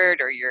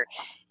forward, or if you're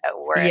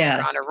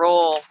on a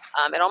roll,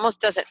 it almost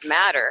doesn't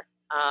matter.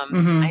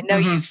 I know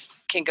you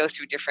can go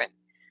through different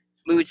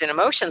moods and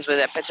emotions with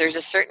it, but there's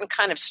a certain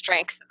kind of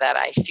strength that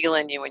I feel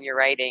in you when you're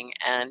writing.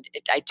 And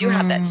I do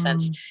have that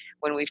sense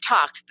when we've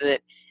talked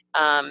that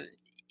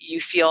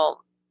you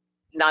feel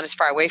not as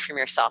far away from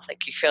yourself.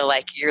 Like you feel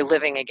like you're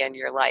living again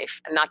your life,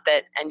 and not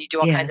that, and you do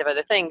all kinds of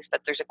other things,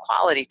 but there's a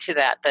quality to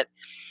that.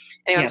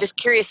 Anyway, I'm just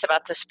curious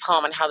about this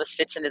poem and how this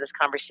fits into this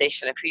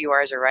conversation of who you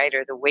are as a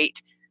writer, The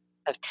Weight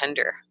of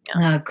Tender.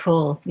 Yeah. Oh,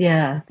 cool.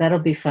 Yeah. That'll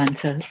be fun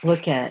to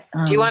look at.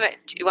 Do you want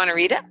to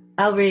read it?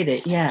 I'll read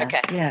it. Yeah.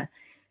 Okay. Yeah.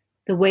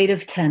 The Weight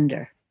of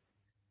Tender.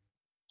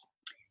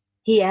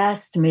 He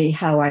asked me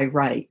how I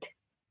write.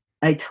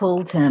 I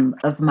told him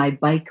of my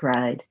bike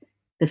ride,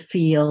 the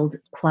field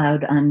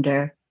plowed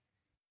under,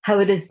 how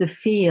it is the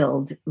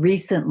field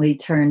recently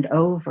turned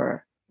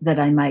over that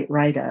I might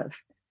write of,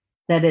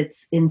 that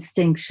it's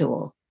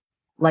instinctual,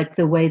 like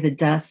the way the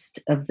dust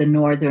of the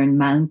northern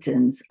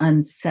mountains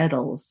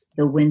unsettles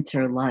the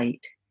winter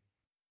light.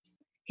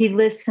 He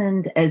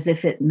listened as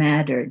if it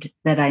mattered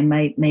that I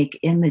might make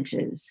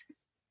images,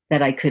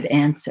 that I could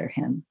answer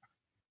him.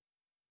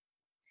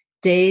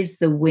 Days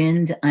the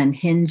wind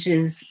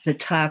unhinges the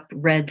top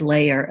red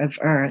layer of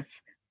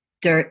earth,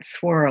 dirt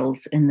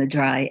swirls in the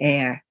dry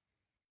air.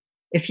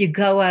 If you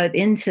go out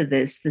into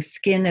this, the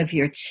skin of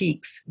your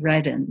cheeks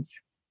reddens.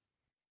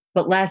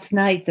 But last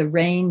night the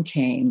rain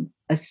came,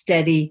 a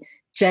steady,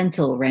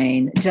 gentle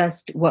rain,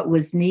 just what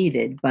was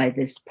needed by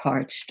this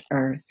parched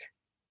earth.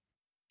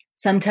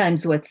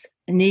 Sometimes what's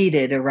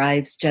needed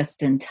arrives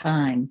just in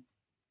time.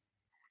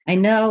 I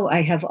know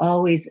I have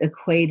always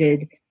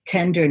equated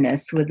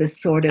tenderness with a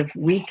sort of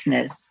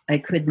weakness I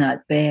could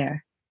not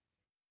bear.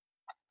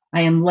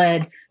 I am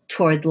led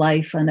toward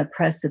life on a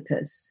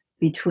precipice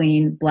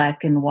between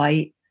black and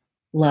white,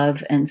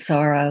 love and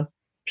sorrow,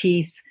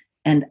 peace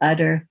and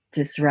utter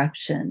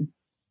disruption.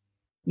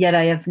 Yet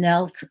I have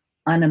knelt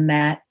on a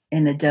mat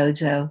in a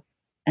dojo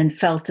and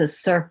felt a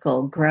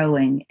circle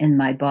growing in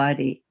my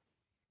body,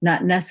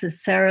 not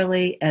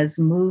necessarily as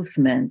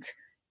movement,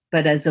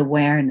 but as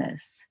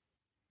awareness,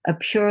 a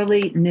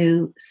purely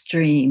new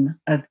stream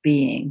of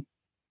being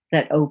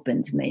that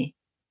opened me.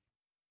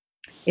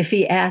 If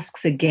he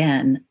asks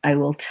again, I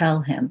will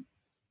tell him.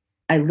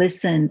 I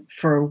listen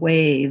for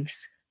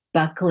waves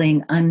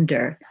buckling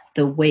under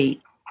the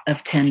weight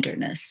of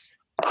tenderness.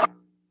 Oh,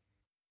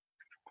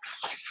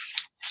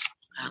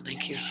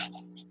 thank you.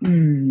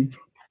 Mm.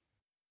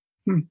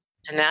 And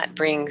that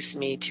brings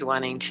me to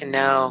wanting to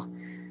know,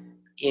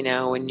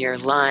 in your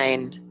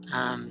line,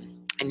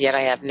 and yet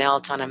I have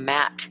knelt on a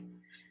mat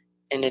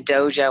in a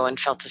dojo and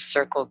felt a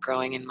circle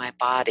growing in my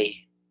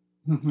body.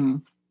 Mm-hmm.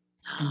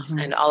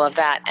 And all of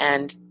that.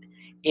 And,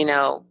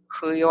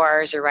 who you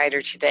are as a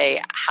writer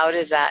today, how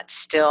does that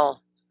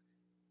still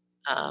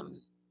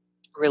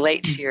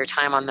relate to your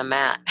time on the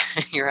mat,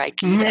 your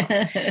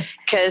Aikido?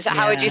 Because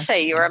how would you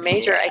say you're a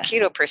major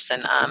Aikido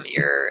person?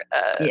 You're,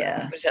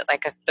 was it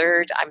like a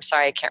third? I'm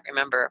sorry, I can't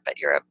remember, but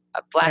you're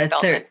a black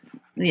belt.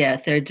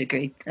 Third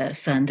degree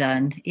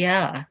Sandan.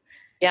 Yeah.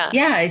 Yeah.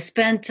 Yeah, I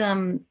spent,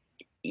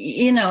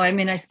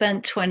 I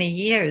spent 20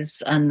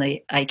 years on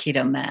the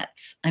Aikido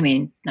mats. I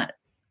mean, not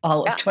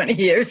all of 20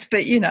 years,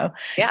 but,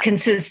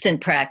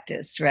 consistent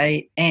practice,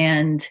 right?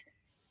 And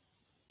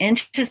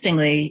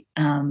interestingly,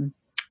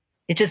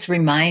 it just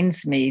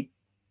reminds me,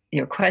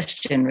 your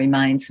question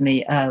reminds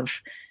me of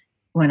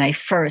when I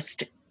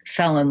first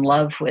fell in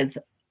love with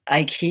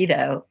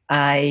Aikido,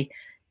 I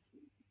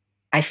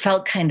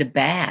felt kind of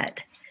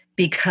bad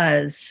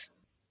because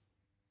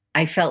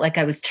I felt like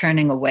I was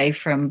turning away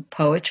from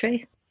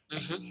poetry.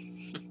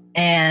 Mm-hmm.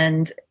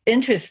 And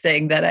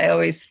interesting that I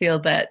always feel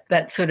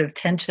that sort of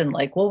tension,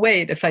 like, well,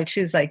 wait, if I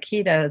choose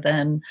Aikido,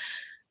 then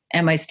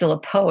am I still a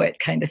poet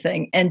kind of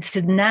thing? And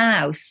to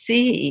now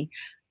see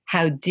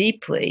how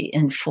deeply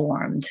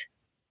informed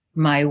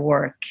my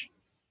work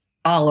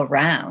all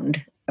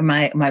around,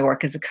 my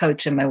work as a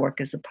coach and my work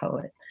as a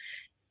poet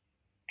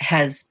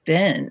has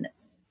been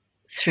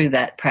through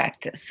that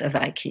practice of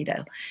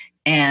Aikido.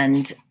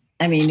 And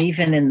I mean,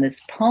 even in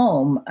this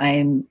poem,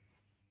 I'm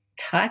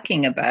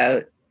talking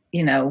about,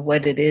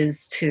 what it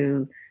is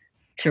to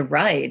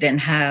write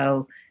and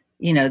how,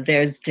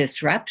 there's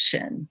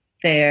disruption.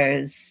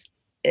 There's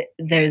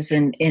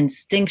an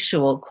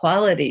instinctual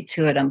quality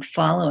to it. I'm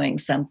following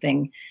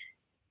something,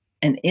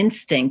 an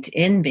instinct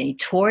in me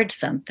toward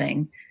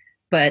something,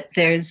 but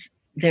there's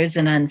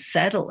an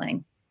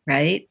unsettling,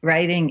 right?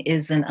 Writing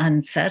is an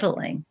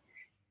unsettling.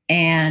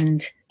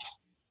 And,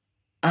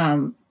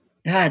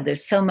 God,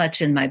 there's so much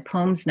in my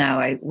poems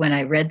now. When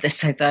I read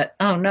this, I thought,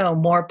 oh no,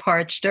 more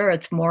parched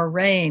earth, more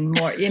rain,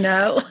 more,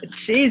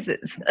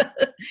 Jesus.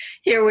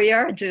 Here we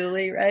are,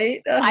 Julie,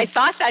 right? I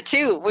thought that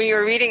too. When you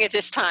were reading it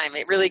this time,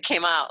 it really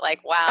came out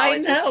like, wow,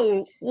 is this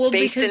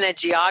based in a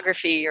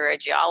geography or a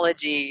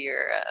geology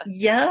or a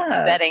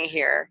vetting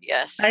here?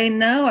 Yes. I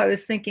know. I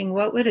was thinking,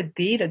 what would it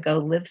be to go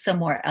live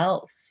somewhere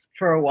else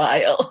for a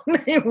while?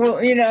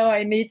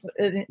 I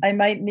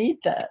might need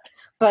that.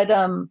 But,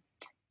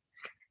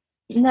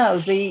 no,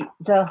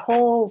 the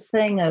whole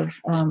thing of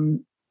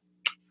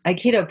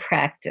Aikido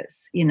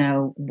practice,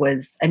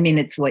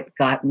 it's what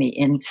got me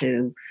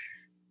into.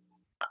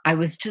 I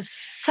was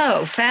just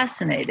so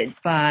fascinated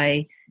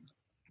by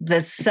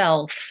the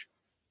self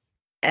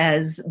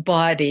as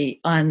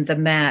body on the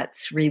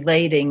mats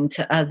relating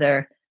to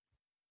other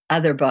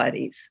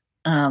bodies.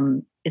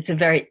 It's a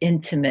very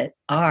intimate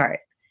art,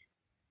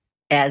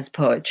 as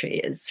poetry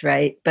is,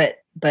 right?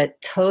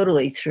 But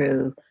totally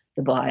through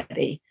the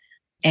body.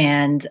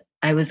 And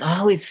I was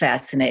always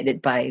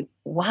fascinated by,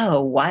 wow,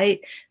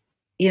 why,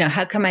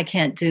 how come I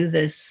can't do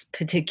this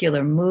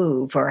particular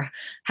move? Or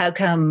how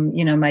come,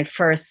 my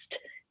first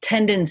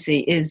tendency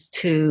is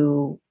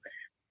to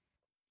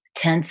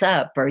tense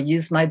up or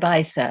use my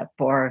bicep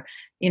or,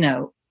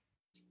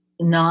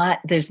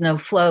 there's no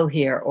flow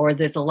here or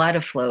there's a lot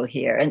of flow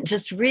here. And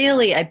just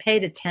really, I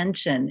paid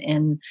attention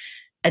in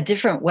a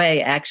different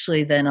way,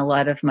 actually, than a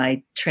lot of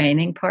my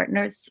training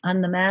partners on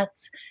the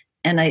mats.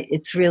 And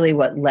it's really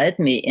what led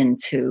me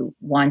into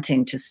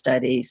wanting to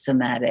study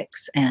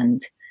somatics and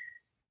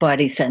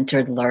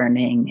body-centered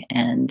learning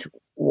and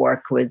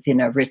work with,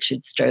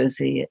 Richard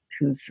Strozzi,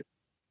 who's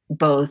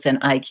both an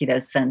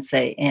Aikido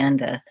sensei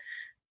and a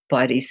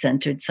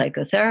body-centered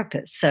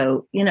psychotherapist.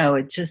 So,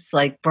 it just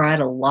like brought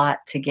a lot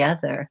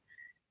together.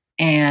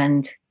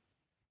 And,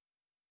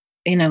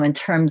 in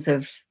terms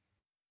of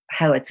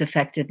how it's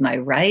affected my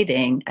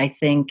writing, I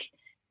think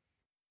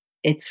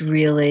it's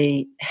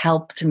really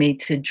helped me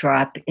to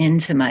drop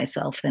into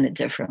myself in a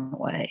different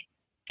way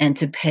and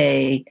to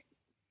pay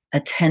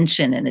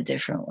attention in a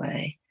different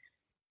way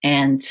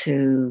and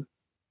to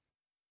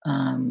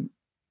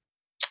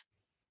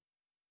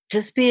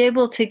just be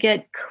able to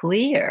get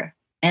clear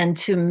and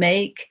to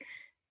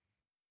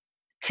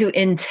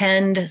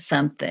intend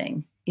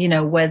something,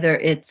 whether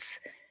it's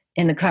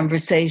in a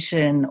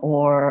conversation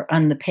or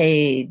on the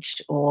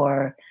page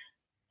or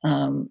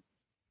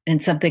in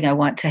something I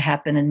want to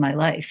happen in my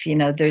life.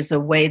 There's a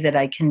way that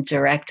I can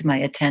direct my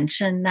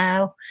attention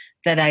now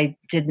that I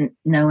didn't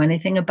know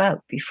anything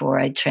about before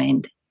I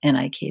trained in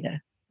Aikido.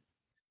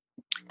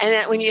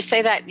 And when you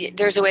say that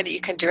there's a way that you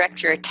can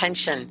direct your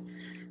attention,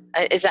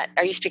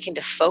 are you speaking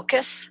to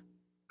focus?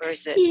 Or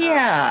is it?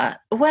 Yeah,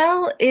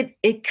 well,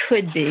 it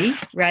could be,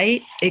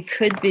 right? It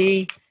could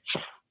be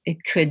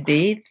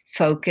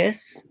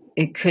focus.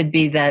 It could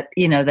be that,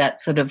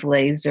 that sort of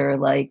laser,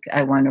 like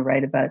I want to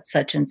write about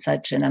such and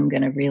such and I'm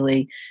going to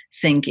really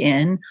sink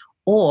in.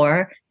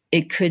 Or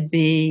it could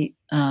be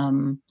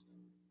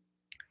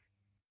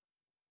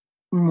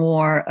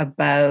more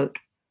about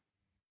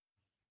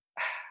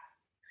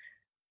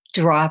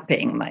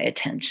dropping my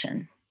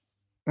attention,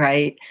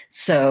 right?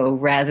 So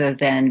rather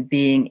than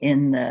being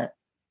in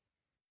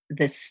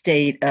the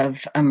state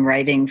of I'm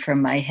writing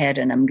from my head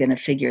and I'm going to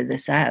figure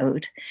this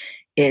out,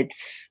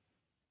 it's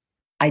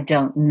I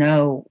don't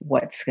know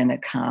what's going to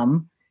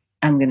come.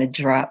 I'm going to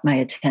drop my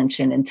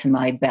attention into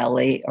my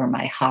belly or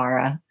my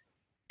hara,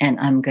 and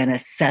I'm going to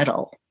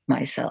settle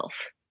myself.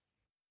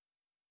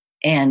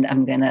 And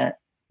I'm going to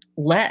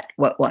let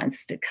what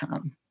wants to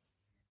come.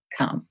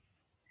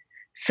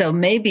 So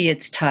maybe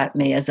it's taught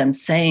me, as I'm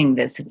saying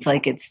this, it's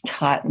like it's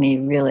taught me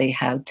really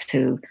how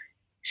to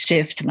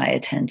shift my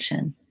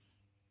attention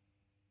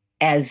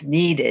as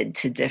needed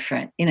to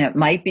different, it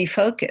might be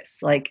focus.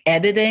 Like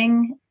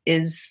editing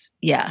is,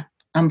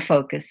 I'm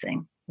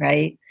focusing,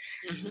 right?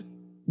 Mm-hmm.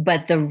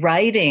 But the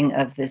writing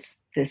of this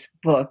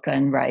book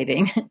on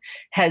writing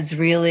has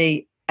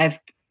really, I've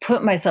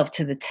put myself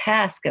to the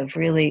task of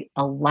really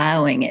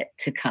allowing it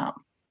to come.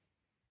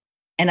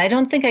 And I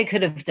don't think I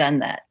could have done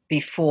that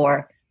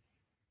before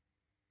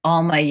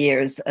all my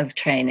years of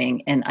training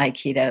in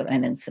Aikido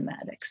and in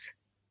somatics,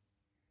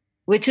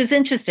 which is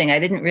interesting. I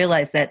didn't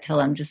realize that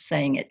till I'm just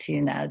saying it to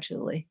you now,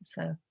 Julie.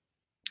 So,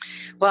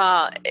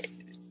 well,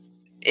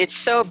 it's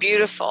so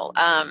beautiful.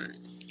 And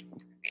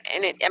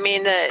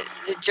the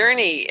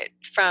journey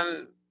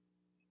from,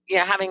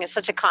 having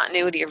such a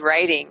continuity of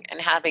writing and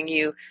having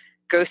you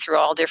go through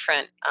all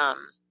different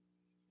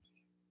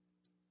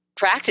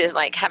practice,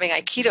 like having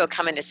Aikido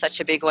come into such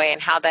a big way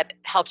and how that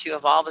helped you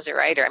evolve as a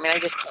writer. I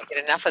just can't get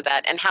enough of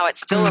that, and how it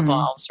still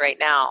evolves right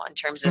now in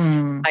terms of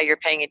how you're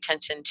paying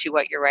attention to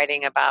what you're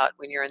writing about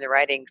when you're in the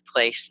writing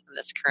place in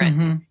this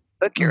current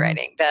book you're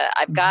writing.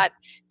 I've got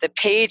the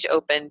page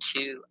open to,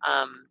 do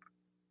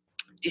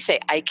you say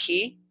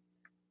Aiki?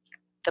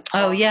 The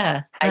poem? Oh,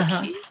 yeah.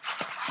 Aiki.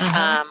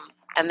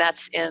 And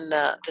that's in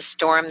the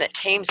Storm That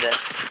Tames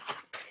Us.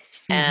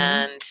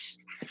 And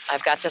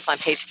I've got this on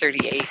page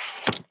 38.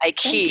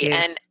 Aiki.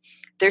 And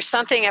there's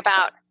something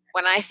about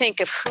when I think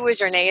of who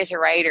is Renee as a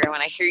writer,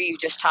 when I hear you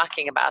just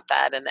talking about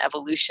that and the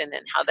evolution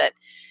and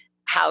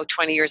how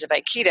 20 years of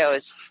Aikido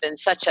has been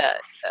such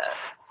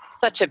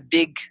a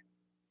big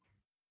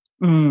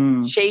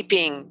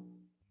shaping,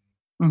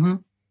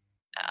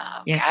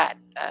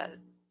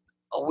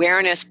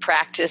 awareness,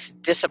 practice,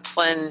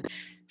 discipline,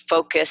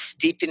 focus,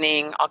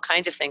 deepening, all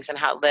kinds of things, and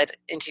how it led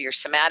into your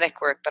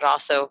somatic work, but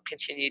also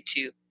continued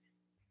to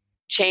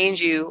change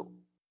you,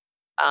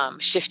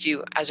 shift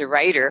you as a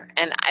writer.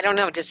 And I don't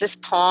know, does this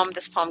poem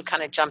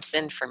kind of jumps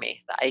in for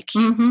me, the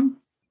Aiki.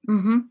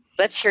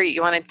 Let's hear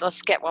you.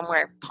 Let's get one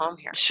more poem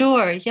here.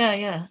 Sure.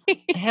 Yeah.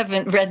 I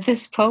haven't read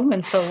this poem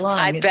in so long.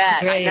 I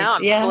bet. I know.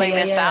 I'm pulling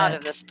this out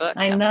of this book.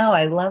 I know.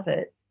 I love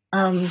it.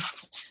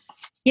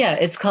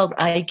 It's called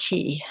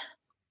Aiki.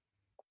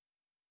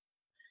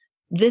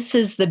 This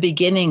is the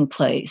beginning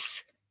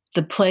place,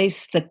 the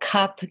place the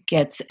cup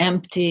gets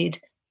emptied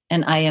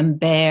and I am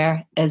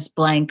bare as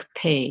blank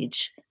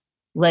page,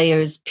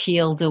 layers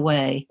peeled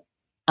away,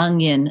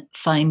 onion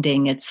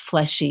finding its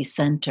fleshy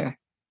center.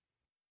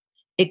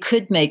 It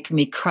could make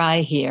me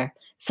cry here,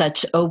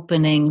 such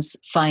openings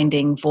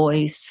finding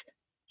voice,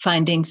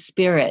 finding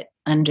spirit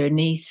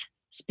underneath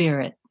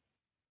spirit.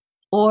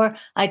 Or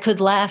I could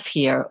laugh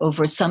here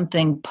over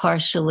something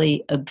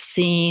partially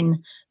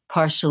obscene,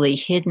 partially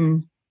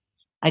hidden.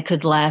 I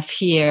could laugh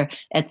here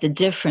at the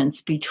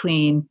difference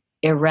between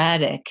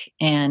erratic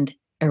and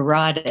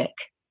erotic,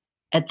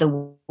 at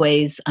the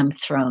ways I'm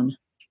thrown.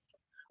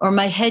 Or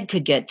my head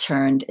could get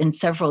turned in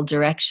several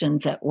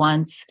directions at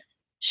once,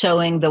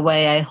 showing the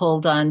way I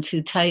hold on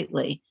too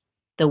tightly,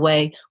 the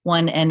way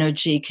one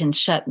energy can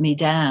shut me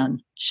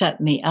down, shut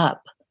me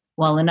up,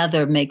 while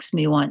another makes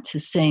me want to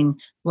sing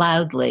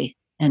loudly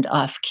and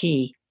off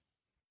key.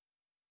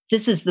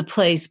 This is the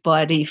place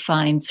body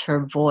finds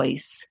her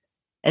voice,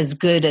 as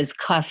good as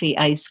coffee,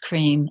 ice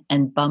cream,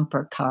 and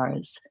bumper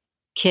cars,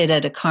 kid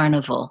at a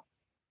carnival,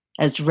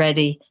 as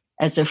ready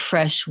as a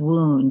fresh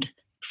wound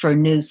for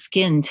new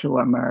skin to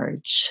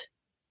emerge.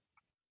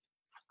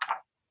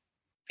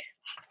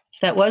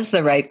 That was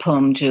the right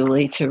poem,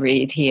 Julie, to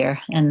read here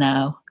and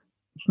now.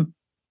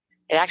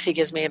 It actually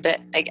gives me a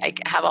bit, I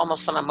have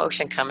almost some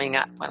emotion coming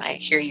up when I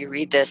hear you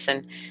read this,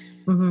 and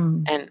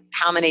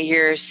how many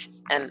years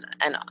and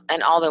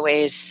all the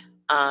ways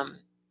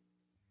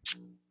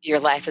your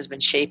life has been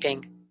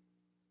shaping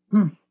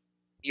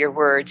your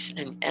words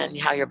and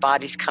how your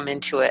body's come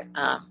into it.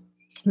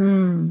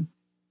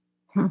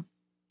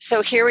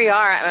 So here we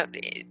are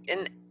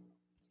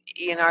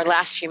in our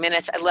last few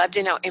minutes. I'd love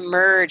to know,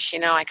 emerge,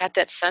 I got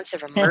that sense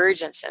of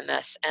emergence in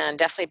this, and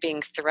definitely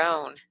being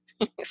thrown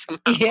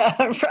somehow.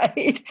 Yeah,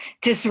 right.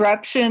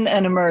 Disruption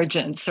and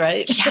emergence,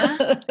 right?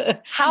 Yeah.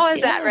 How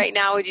is that right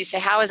now, would you say?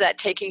 How is that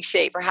taking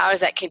shape, or how does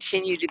that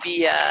continue to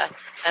be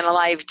an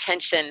alive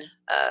tension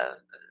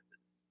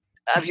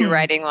of your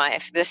writing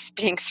life, this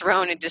being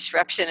thrown in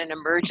disruption and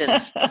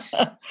emergence?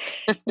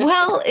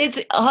 Well, it's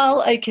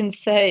all I can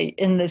say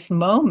in this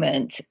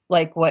moment.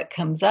 Like, what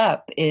comes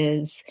up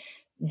is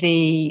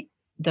the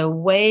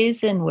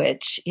ways in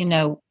which,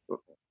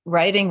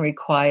 writing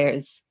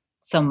requires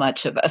so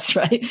much of us,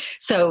 right?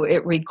 So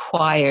it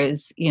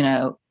requires,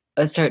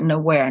 a certain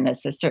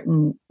awareness, a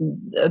certain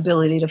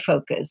ability to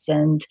focus,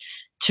 and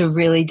to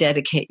really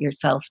dedicate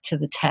yourself to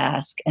the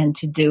task, and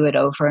to do it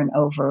over and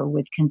over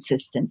with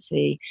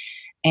consistency,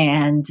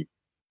 and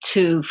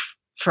to,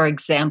 for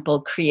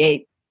example,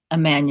 create a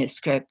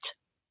manuscript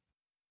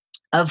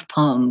of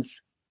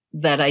poems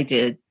that I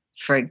did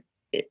for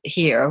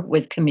here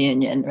with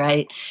Communion,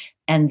 right?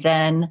 And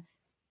then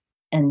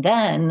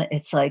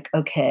it's like,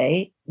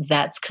 okay,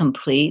 that's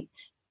complete.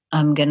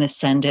 I'm going to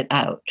send it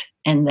out.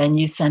 And then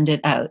you send it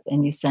out,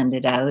 and you send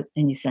it out,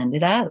 and you send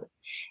it out.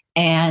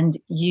 And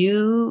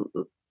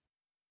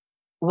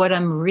what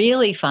I'm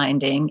really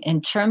finding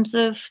in terms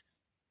of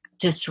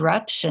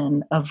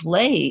disruption of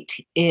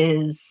late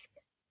is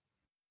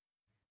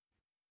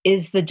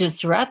the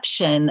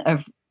disruption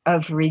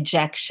of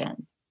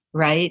rejection,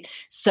 right?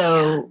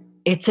 So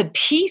it's an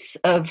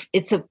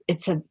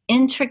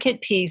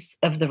intricate piece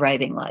of the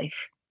writing life,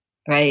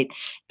 right?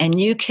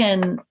 And you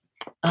can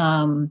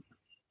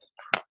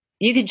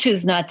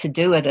choose not to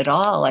do it at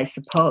all, I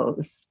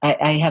suppose.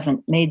 I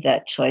haven't made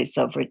that choice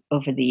over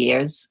the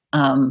years.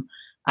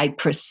 I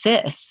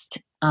persist.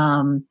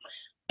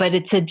 But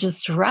it's a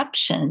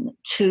disruption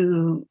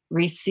to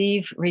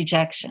receive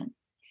rejection.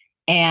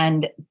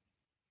 And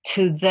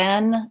to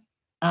then,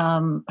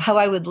 how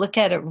I would look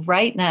at it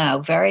right now,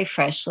 very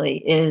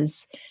freshly,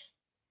 is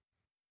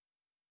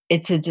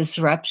it's a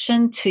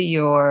disruption to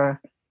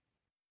your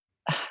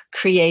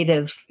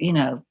creative,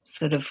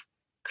 sort of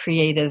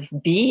creative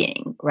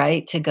being,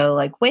 right? To go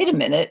like, wait a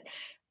minute,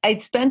 I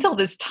spent all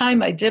this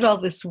time, I did all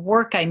this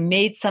work, I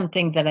made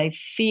something that I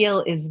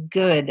feel is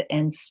good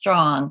and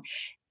strong,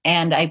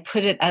 and I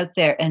put it out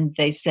there, and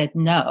they said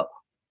no.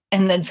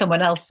 And then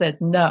someone else said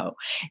no.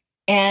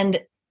 And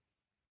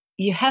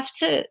you have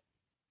to,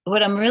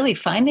 what I'm really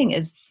finding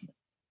is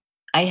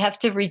I have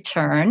to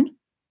return,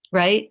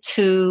 right,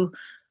 to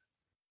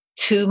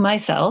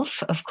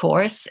myself, of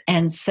course,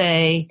 and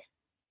say,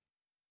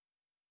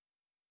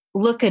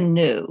 look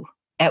anew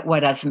at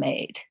what I've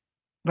made,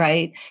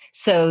 right?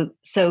 So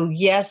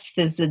yes,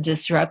 there's the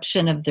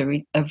disruption of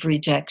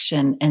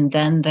rejection, and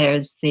then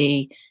there's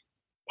the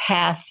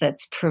path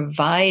that's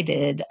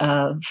provided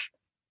of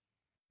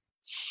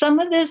some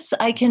of this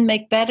I can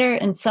make better,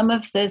 and some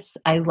of this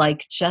I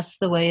like just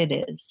the way it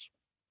is,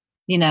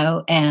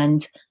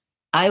 and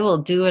I will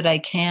do what I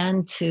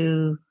can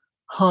to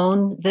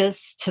hone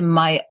this to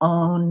my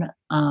own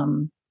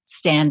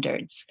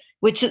standards,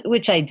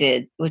 which I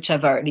did, which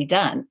I've already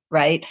done,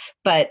 right?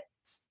 But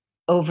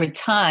over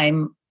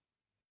time,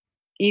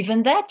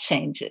 even that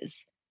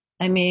changes.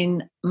 I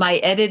mean, my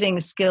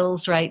editing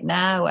skills right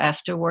now,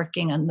 after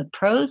working on the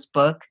prose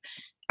book,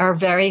 are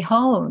very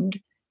honed.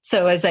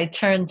 So as I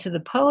turn to the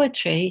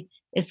poetry,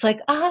 it's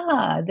like,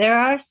 there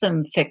are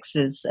some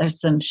fixes or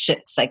some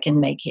shifts I can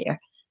make here.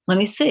 Let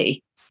me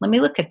see. Let me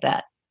look at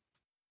that.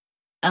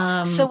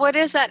 So what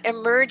is that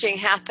emerging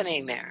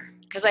happening there?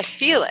 Because I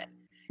feel it.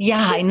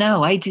 Yeah, I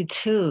know. I do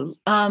too.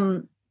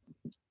 Well,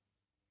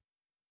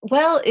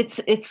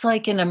 it's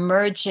like an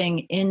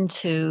emerging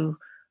into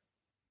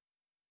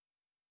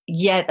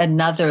yet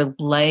another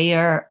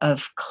layer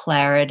of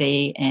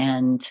clarity,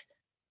 and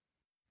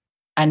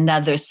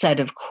another set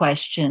of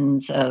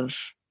questions of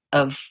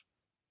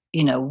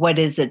what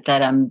is it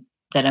that I'm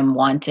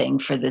wanting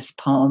for this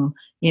poem,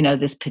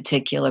 this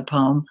particular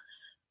poem.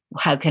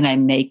 How can I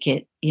make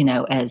it,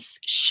 as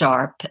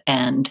sharp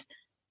and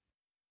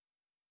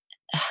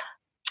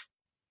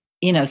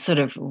sort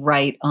of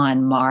right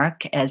on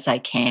mark as I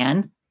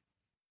can.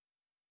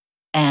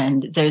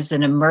 And there's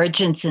an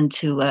emergence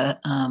into I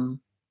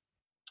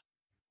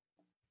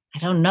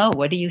don't know.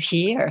 What do you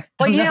hear?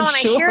 Well, I'm when not I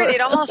hear sure. it,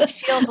 it almost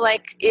feels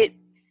like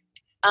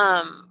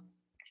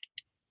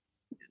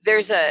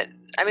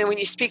when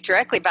you speak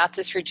directly about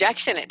this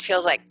rejection, it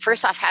feels like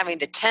first off having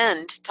to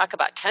talk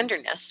about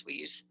tenderness. We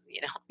use,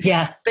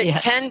 Yeah. but Yeah.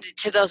 tend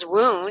to those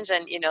wounds,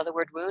 and the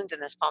word wounds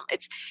in this poem.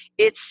 It's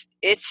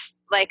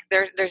like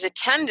there's a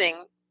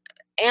tending,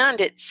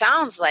 and it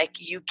sounds like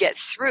you get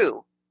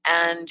through.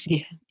 And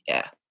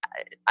Yeah.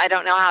 I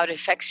don't know how it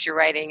affects your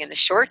writing in the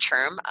short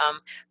term,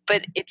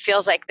 but it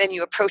feels like then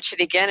you approach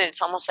it again, and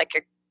it's almost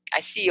like I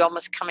see you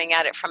almost coming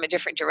at it from a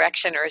different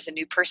direction, or as a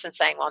new person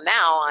saying, well,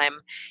 now I'm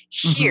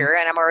here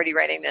and I'm already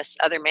writing this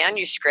other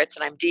manuscript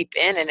and I'm deep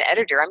in an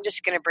editor. I'm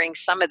just going to bring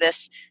some of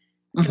this,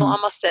 feel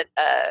almost a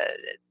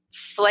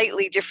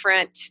slightly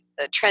different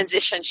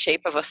transition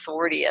shape of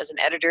authority as an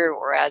editor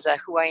or as a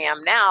who I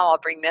am now. I'll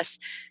bring this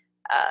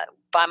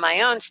by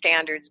my own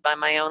standards, by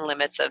my own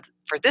limits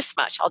for this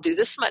much. I'll do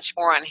this much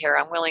more on here.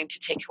 I'm willing to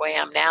take who I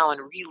am now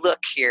and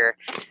relook here.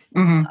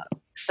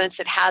 Since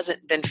it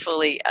hasn't been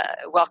fully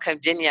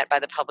welcomed in yet by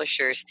the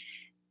publishers,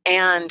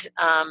 and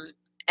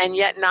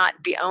yet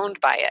not be owned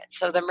by it.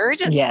 So the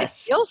emergence,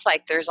 yes. It feels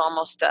like there's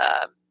almost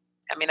I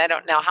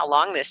don't know how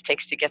long this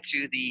takes to get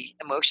through the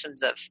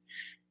emotions of,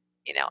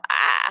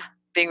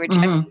 being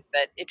rejected,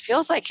 but it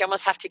feels like you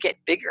almost have to get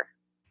bigger.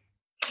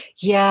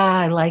 Yeah,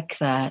 I like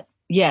that.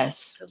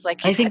 Yes. It feels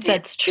like I think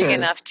that's true. Big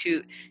enough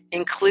to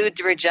include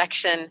the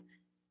rejection,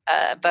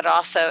 but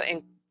also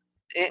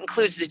it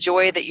includes the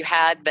joy that you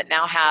had but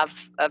now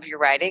have of your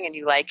writing and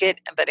you like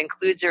it, but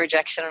includes the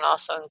rejection and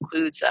also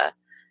includes a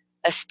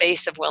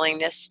space of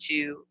willingness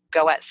to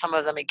go at some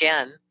of them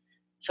again.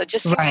 So it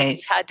just seems like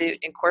you've had to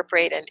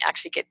incorporate and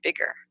actually get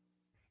bigger.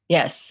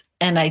 Yes.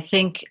 And I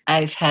think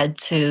I've had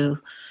to,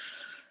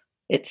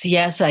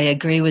 yes, I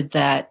agree with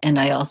that. And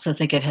I also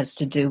think it has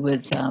to do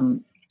with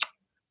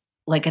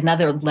like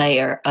another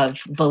layer of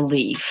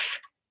belief.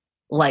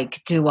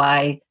 Like, do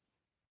I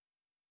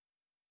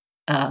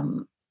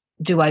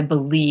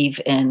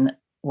believe in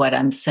what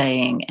I'm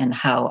saying and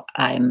how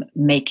I'm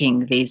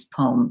making these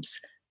poems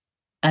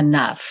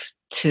enough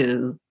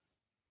to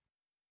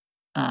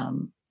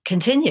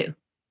continue,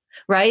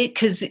 right?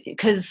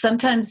 Because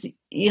sometimes,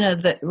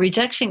 the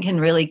rejection can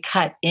really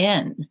cut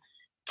in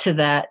to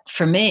that,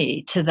 for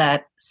me, to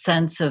that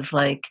sense of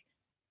like,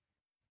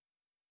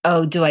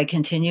 oh, do I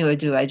continue or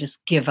do I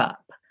just give up?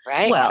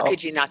 Right. Well, how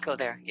could you not go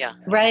there? Yeah.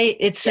 Right.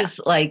 It's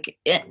just like,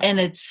 and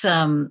it's,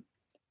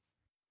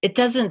 it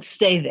doesn't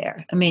stay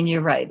there. I mean,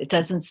 you're right. It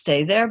doesn't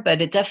stay there,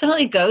 but it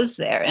definitely goes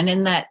there. And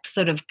in that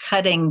sort of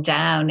cutting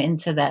down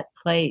into that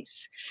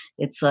place,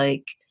 it's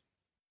like,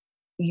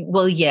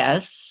 well,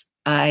 yes,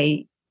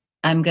 I'm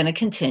going to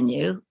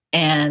continue.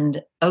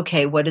 And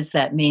okay, what does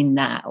that mean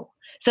now?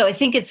 So I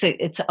think it's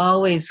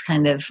always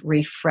kind of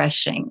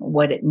refreshing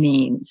what it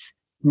means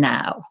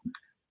now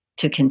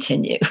to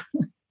continue.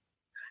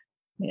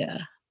 Yeah.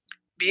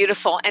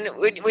 Beautiful. And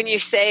when you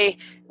say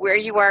where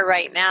you are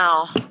right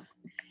now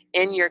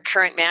in your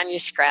current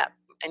manuscript,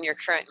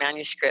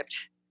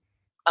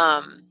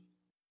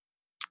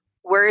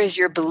 where is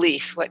your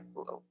belief?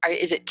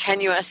 Is it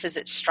tenuous? Is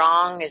it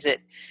strong?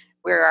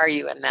 Where are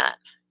you in that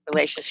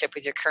relationship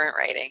with your current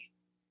writing?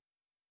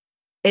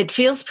 It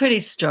feels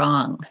pretty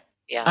strong.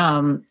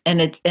 Yeah.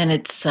 And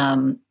it's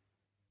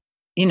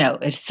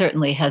it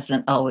certainly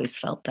hasn't always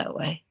felt that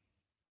way.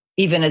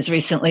 Even as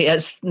recently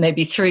as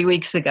maybe 3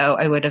 weeks ago,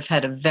 I would have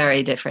had a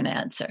very different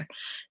answer.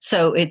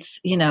 So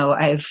it's,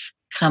 I've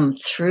come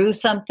through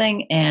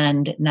something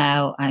and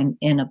now I'm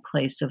in a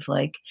place of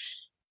like,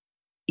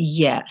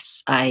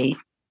 yes, I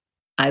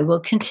will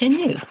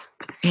continue,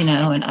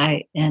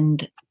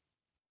 and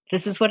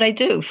this is what I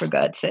do, for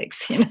God's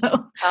sakes,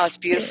 Oh, it's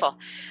beautiful.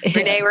 Yeah.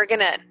 Renee, we're going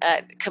to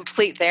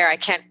complete there. I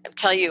can't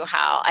tell you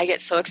how I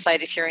get so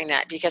excited hearing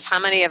that, because how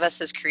many of us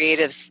as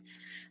creatives,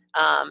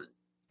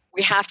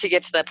 we have to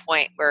get to that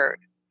point where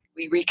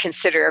we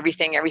reconsider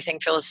everything. Everything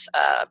feels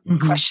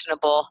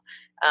questionable.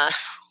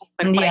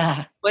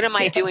 What am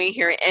I doing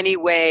here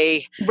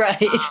anyway?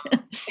 Right.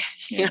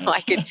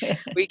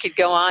 We could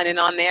go on and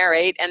on there,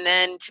 right? And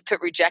then to put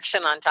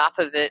rejection on top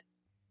of it,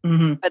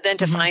 but then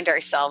to find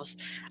ourselves,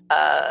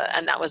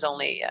 and that was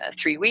only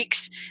 3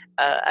 weeks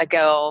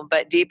ago,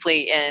 but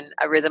deeply in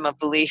a rhythm of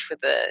belief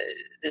with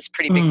this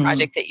pretty big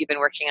project that you've been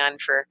working on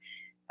for,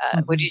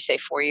 what did you say,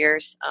 4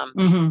 years?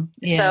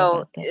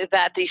 So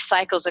that these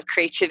cycles of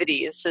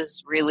creativity, this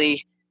is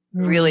really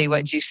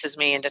what juices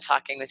me into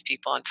talking with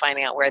people and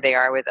finding out where they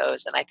are with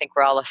those. And I think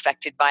we're all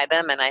affected by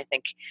them. And I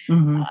think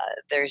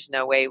there's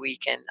no way we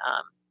can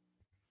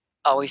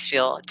always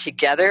feel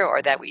together,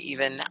 or that we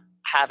even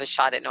have a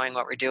shot at knowing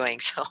what we're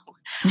doing. So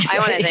I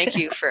want to thank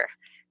you for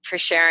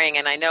sharing.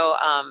 And I know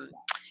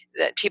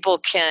that people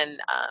can,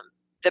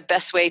 the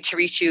best way to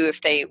reach you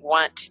if they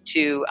want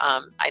to,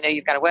 I know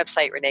you've got a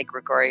website,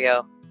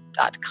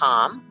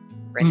 ReneeGregorio.com,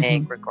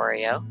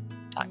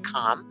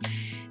 ReneeGregorio.com.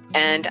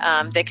 And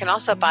they can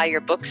also buy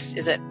your books.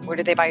 Where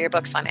do they buy your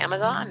books? On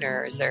Amazon,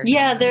 or is there?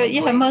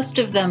 Most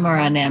of them are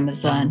on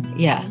Amazon.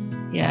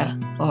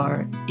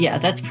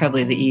 That's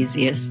probably the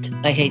easiest.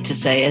 I hate to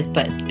say it,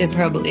 but it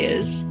probably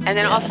is. And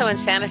then also in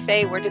Santa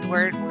Fe, where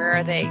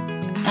are they?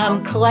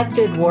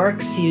 Collected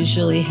Works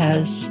usually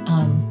has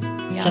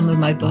some of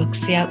my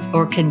books,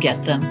 or can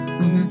get them.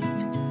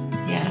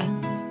 Mm-hmm. Yeah.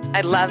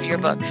 I love your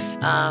books.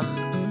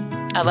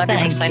 I love your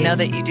books. I know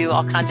that you do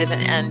all kinds of,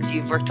 and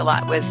you've worked a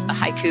lot with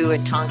haiku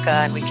and tanka,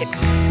 and we could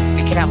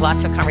have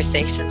lots of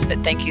conversations.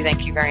 But thank you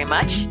very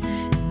much,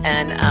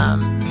 and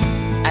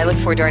I look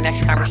forward to our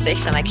next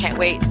conversation. I can't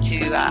wait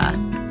to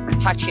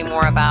talk to you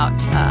more about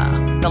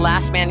the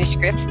last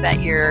manuscript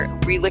that you're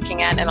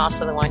re-looking at, and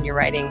also the one you're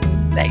writing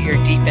that you're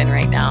deep in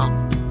right now.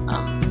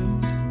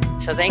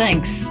 So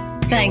thanks.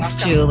 Thanks,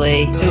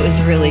 Julie. It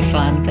was really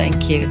fun.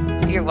 Thank you.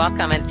 You're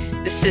welcome. And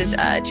this is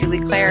Julie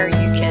Clare.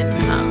 You can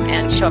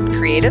and Show Up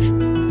Creative,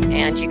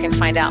 and you can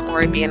find out more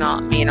of me and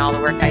all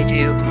the work I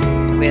do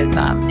with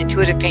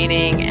intuitive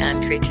painting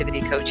and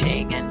creativity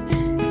coaching, and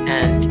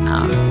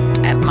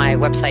at my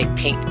website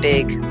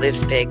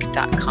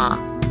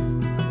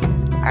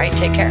paintbiglivebig.com. All right,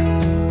 take care.